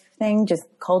positive thing, just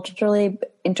culturally,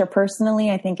 interpersonally,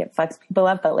 I think it fucks people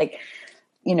up, but like,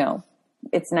 you know,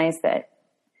 it's nice that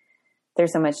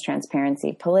there's so much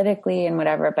transparency politically and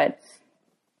whatever, but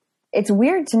it's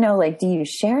weird to know, like, do you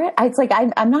share it? It's like,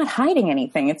 I'm not hiding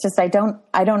anything. It's just, I don't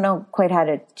know quite how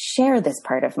to share this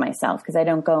part of myself because I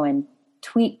don't go and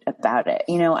tweet about it.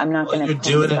 You know, I'm not going to post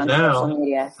it on social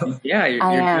media. Yeah, you're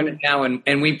doing it now,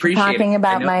 and we appreciate talking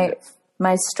about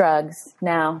my strugs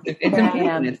now. It's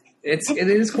important. It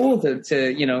is cool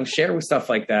to you know share with stuff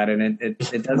like that, and it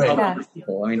does help other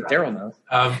people. I mean, Daryl knows.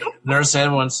 Nurse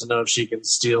Ann wants to know if she can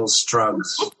steal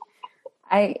strugs.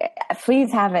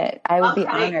 Please have it. I would be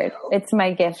honored. It's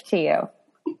my gift to you.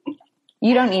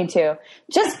 You don't need to.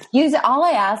 Just use it. All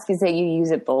I ask is that you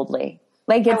use it boldly.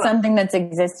 Like it's something that's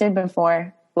existed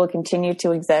before, will continue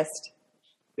to exist.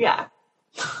 Yeah.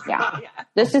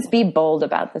 Let's just be bold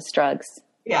about the strugs.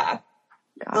 Yeah.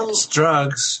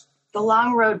 Strugs. The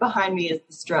long road behind me is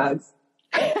the strugs.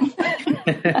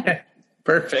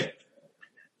 Perfect.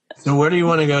 So where do you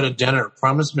want to go to dinner?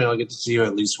 Promise me I'll get to see you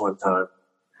at least one time.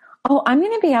 Oh, I'm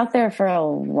going to be out there for a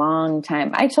long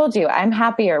time. I told you, I'm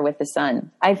happier with the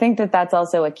sun. I think that that's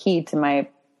also a key to my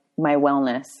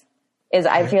wellness is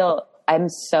I feel I'm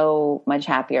so much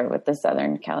happier with the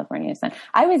Southern California sun.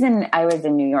 I was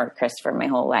in New York, Chris, for my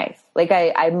whole life. Like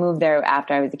I moved there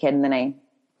after I was a kid, and then I,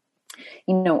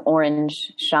 you know,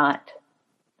 orange shot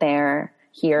here,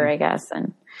 I guess.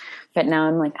 But now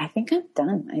I'm like, I think I'm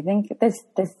done. I think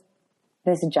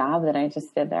this job that I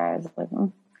just did there, I was like,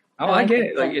 I get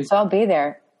it. Like, so I'll be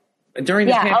there. During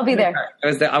the pandemic, I'll be there.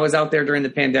 I was out there during the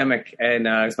pandemic, and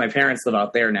because my parents live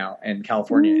out there now in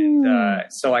California, and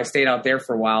so I stayed out there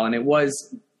for a while, and it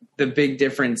was the big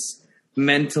difference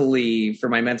mentally for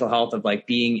my mental health of like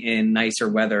being in nicer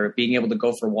weather, being able to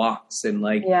go for walks, and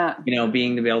like you know,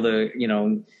 being to be able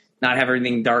to not have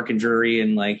everything dark and dreary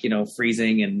and like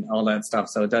freezing and all that stuff.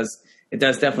 So it does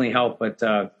definitely help. But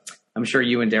I'm sure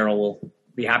you and Daryl will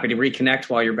be happy to reconnect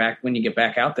while you're back when you get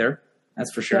back out there.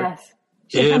 That's for sure. Yes.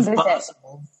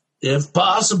 If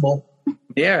possible.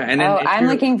 Yeah. And then I'm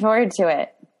looking forward to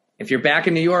it. If you're back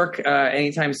in New York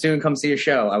anytime soon, come see a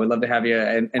show. I would love to have you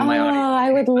in my audience. Oh,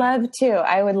 I would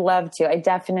love to. I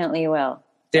definitely will.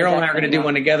 Daryl and I are going to do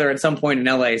one together at some point in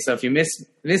LA. So if you miss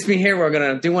me here, we're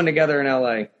going to do one together in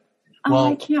LA.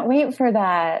 I can't wait for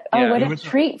that. Yeah, what a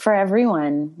treat for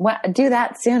everyone. Do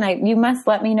that soon. You must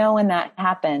let me know when that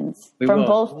happens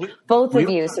both of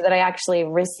you so that I actually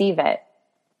receive it.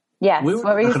 Yes. What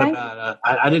were you saying?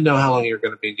 I didn't know how long you were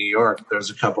going to be in New York.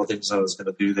 There's a couple of things I was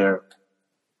going to do there.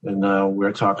 And we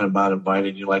were talking about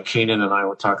inviting you. Like Keenan and I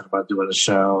were talking about doing a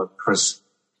show. And Chris,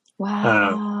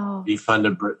 be fun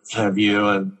to have you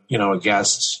and, a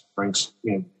guest brings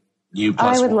you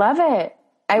plus I would love it.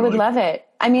 I would love it.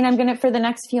 I mean, for the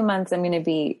next few months, I'm going to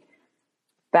be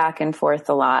back and forth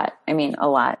a lot. I mean, a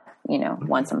lot,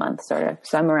 once a month sort of.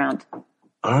 So I'm around.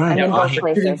 All right.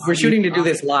 We're shooting to do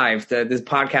this live, this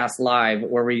podcast live,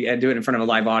 where we do it in front of a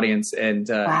live audience. And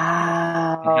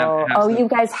wow! You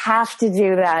guys have to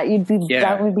do that.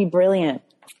 That would be brilliant.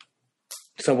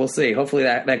 So we'll see. Hopefully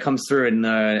that comes through,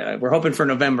 and we're hoping for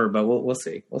November, but we'll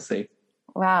see. We'll see.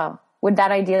 Wow! Would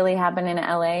that ideally happen in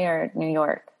LA or New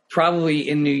York? Probably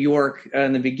in New York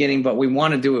in the beginning, but we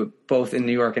want to do it both in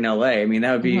New York and LA. I mean,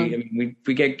 that would be. I mean,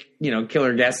 we get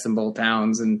killer guests in both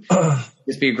towns, and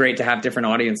it'd be great to have different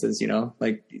audiences.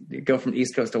 Like go from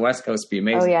East Coast to West Coast, would be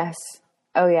amazing.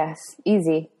 Oh yes,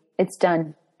 easy. It's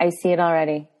done. I see it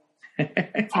already.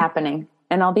 It's happening,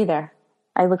 and I'll be there.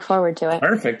 I look forward to it.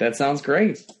 Perfect. That sounds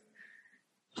great.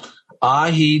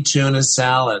 Ahi tuna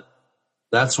salad.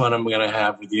 That's what I'm going to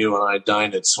have with you when I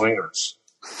dine at Swingers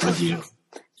with you.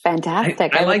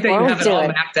 Fantastic. I like that you have it all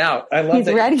mapped out. I love He's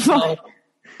that. Ready for it.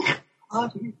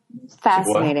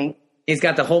 Fascinating. What? He's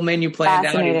got the whole menu planned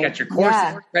out. He's got your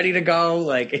course ready to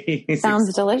go.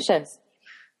 Sounds delicious.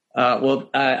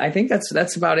 I think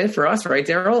that's about it for us, right,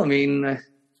 Daryl? I mean,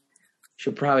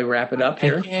 should probably wrap it up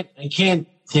here. I can't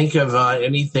think of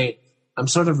anything. I'm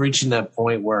sort of reaching that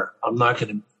point where I'm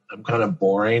kind of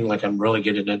boring. Like I'm really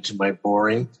getting into my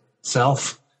boring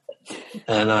self,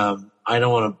 and I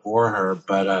don't want to bore her.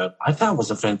 But I thought it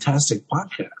was a fantastic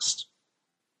podcast.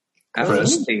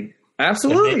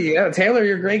 Absolutely. Yeah, Taylor,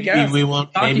 you're a great guest. I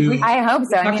hope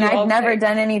so. I mean, I've never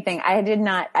done anything. I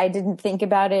didn't think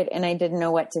about it, and I didn't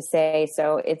know what to say.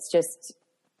 So it's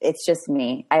just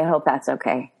me. I hope that's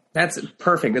okay. That's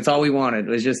perfect. That's all we wanted,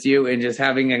 was just you and just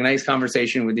having a nice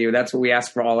conversation with you. That's what we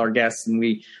ask for all our guests, and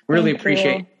we really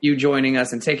appreciate you joining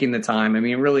us and taking the time. I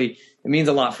mean, really, it means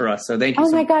a lot for us. So thank you.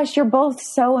 Oh my gosh, you're both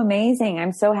so amazing.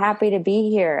 I'm so happy to be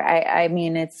here. I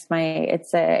mean,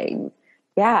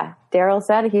 Daryl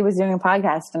said he was doing a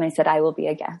podcast, and I said I will be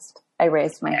a guest. I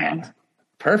raised my hand.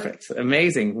 Perfect.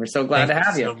 Amazing. We're so glad to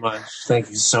have you.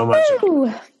 Thank you so much.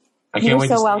 You're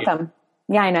so welcome.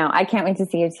 Yeah, I know. I can't wait to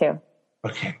see you too.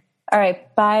 Okay. All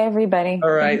right. Bye, everybody. All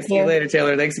right. See you later,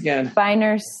 Taylor. Thanks again. Bye,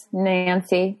 Nurse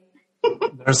Nancy.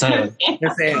 Nurse Ann.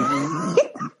 Nurse Ann.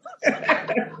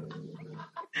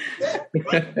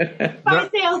 Bye,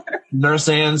 Taylor. Nurse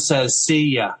Ann says,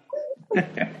 see ya.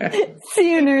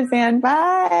 See you, Nurse Ann.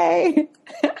 Bye.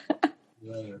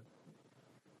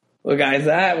 Well, guys,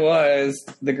 that was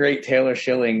the great Taylor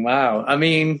Schilling. Wow. I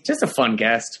mean, just a fun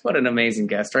guest. What an amazing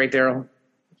guest, right, Daryl?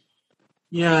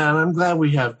 Yeah, and I'm glad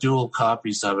we have dual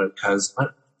copies of it, because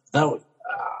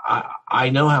I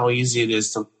know how easy it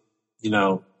is to,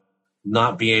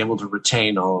 not be able to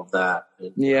retain all of that.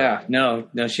 Yeah, no,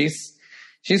 she's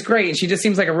great. She just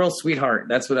seems like a real sweetheart.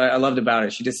 That's what I loved about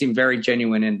it. She just seemed very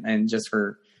genuine and just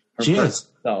her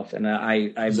herself. And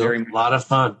I very a lot of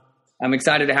fun. I'm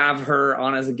excited to have her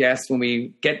on as a guest when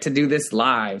we get to do this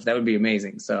live. That would be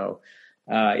amazing. So,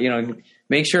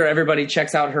 make sure everybody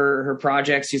checks out her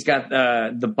projects. She's got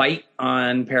The Bite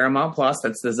on Paramount Plus.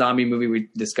 That's the zombie movie we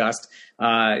discussed.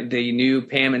 The new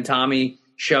Pam and Tommy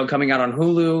show coming out on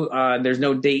Hulu. There's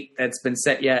no date that's been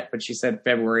set yet, but she said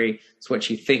February is what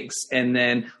she thinks. And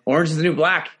then Orange is the New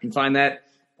Black. You can find that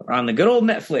on the good old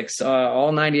Netflix,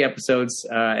 all 90 episodes.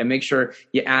 And make sure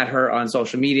you add her on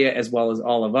social media as well as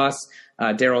all of us.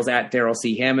 Daryl's at Daryl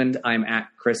C. Hammond. I'm at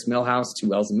Chris Millhouse,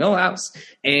 2 L's in Millhouse.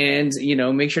 And,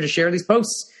 make sure to share these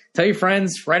posts. Tell your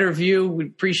friends, write a review. We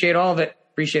appreciate all of it.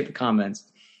 Appreciate the comments.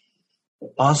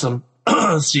 Awesome.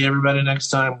 See everybody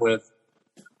next time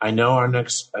I know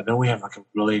we have like a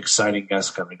really exciting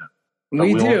guest coming up.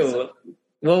 We do.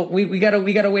 Well, we gotta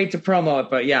wait to promo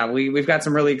it, but yeah, we've got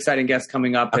some really exciting guests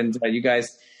coming up, and you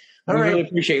guys, really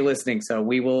appreciate you listening. So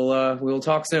we will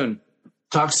talk soon.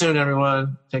 Talk soon,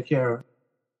 everyone. Take care.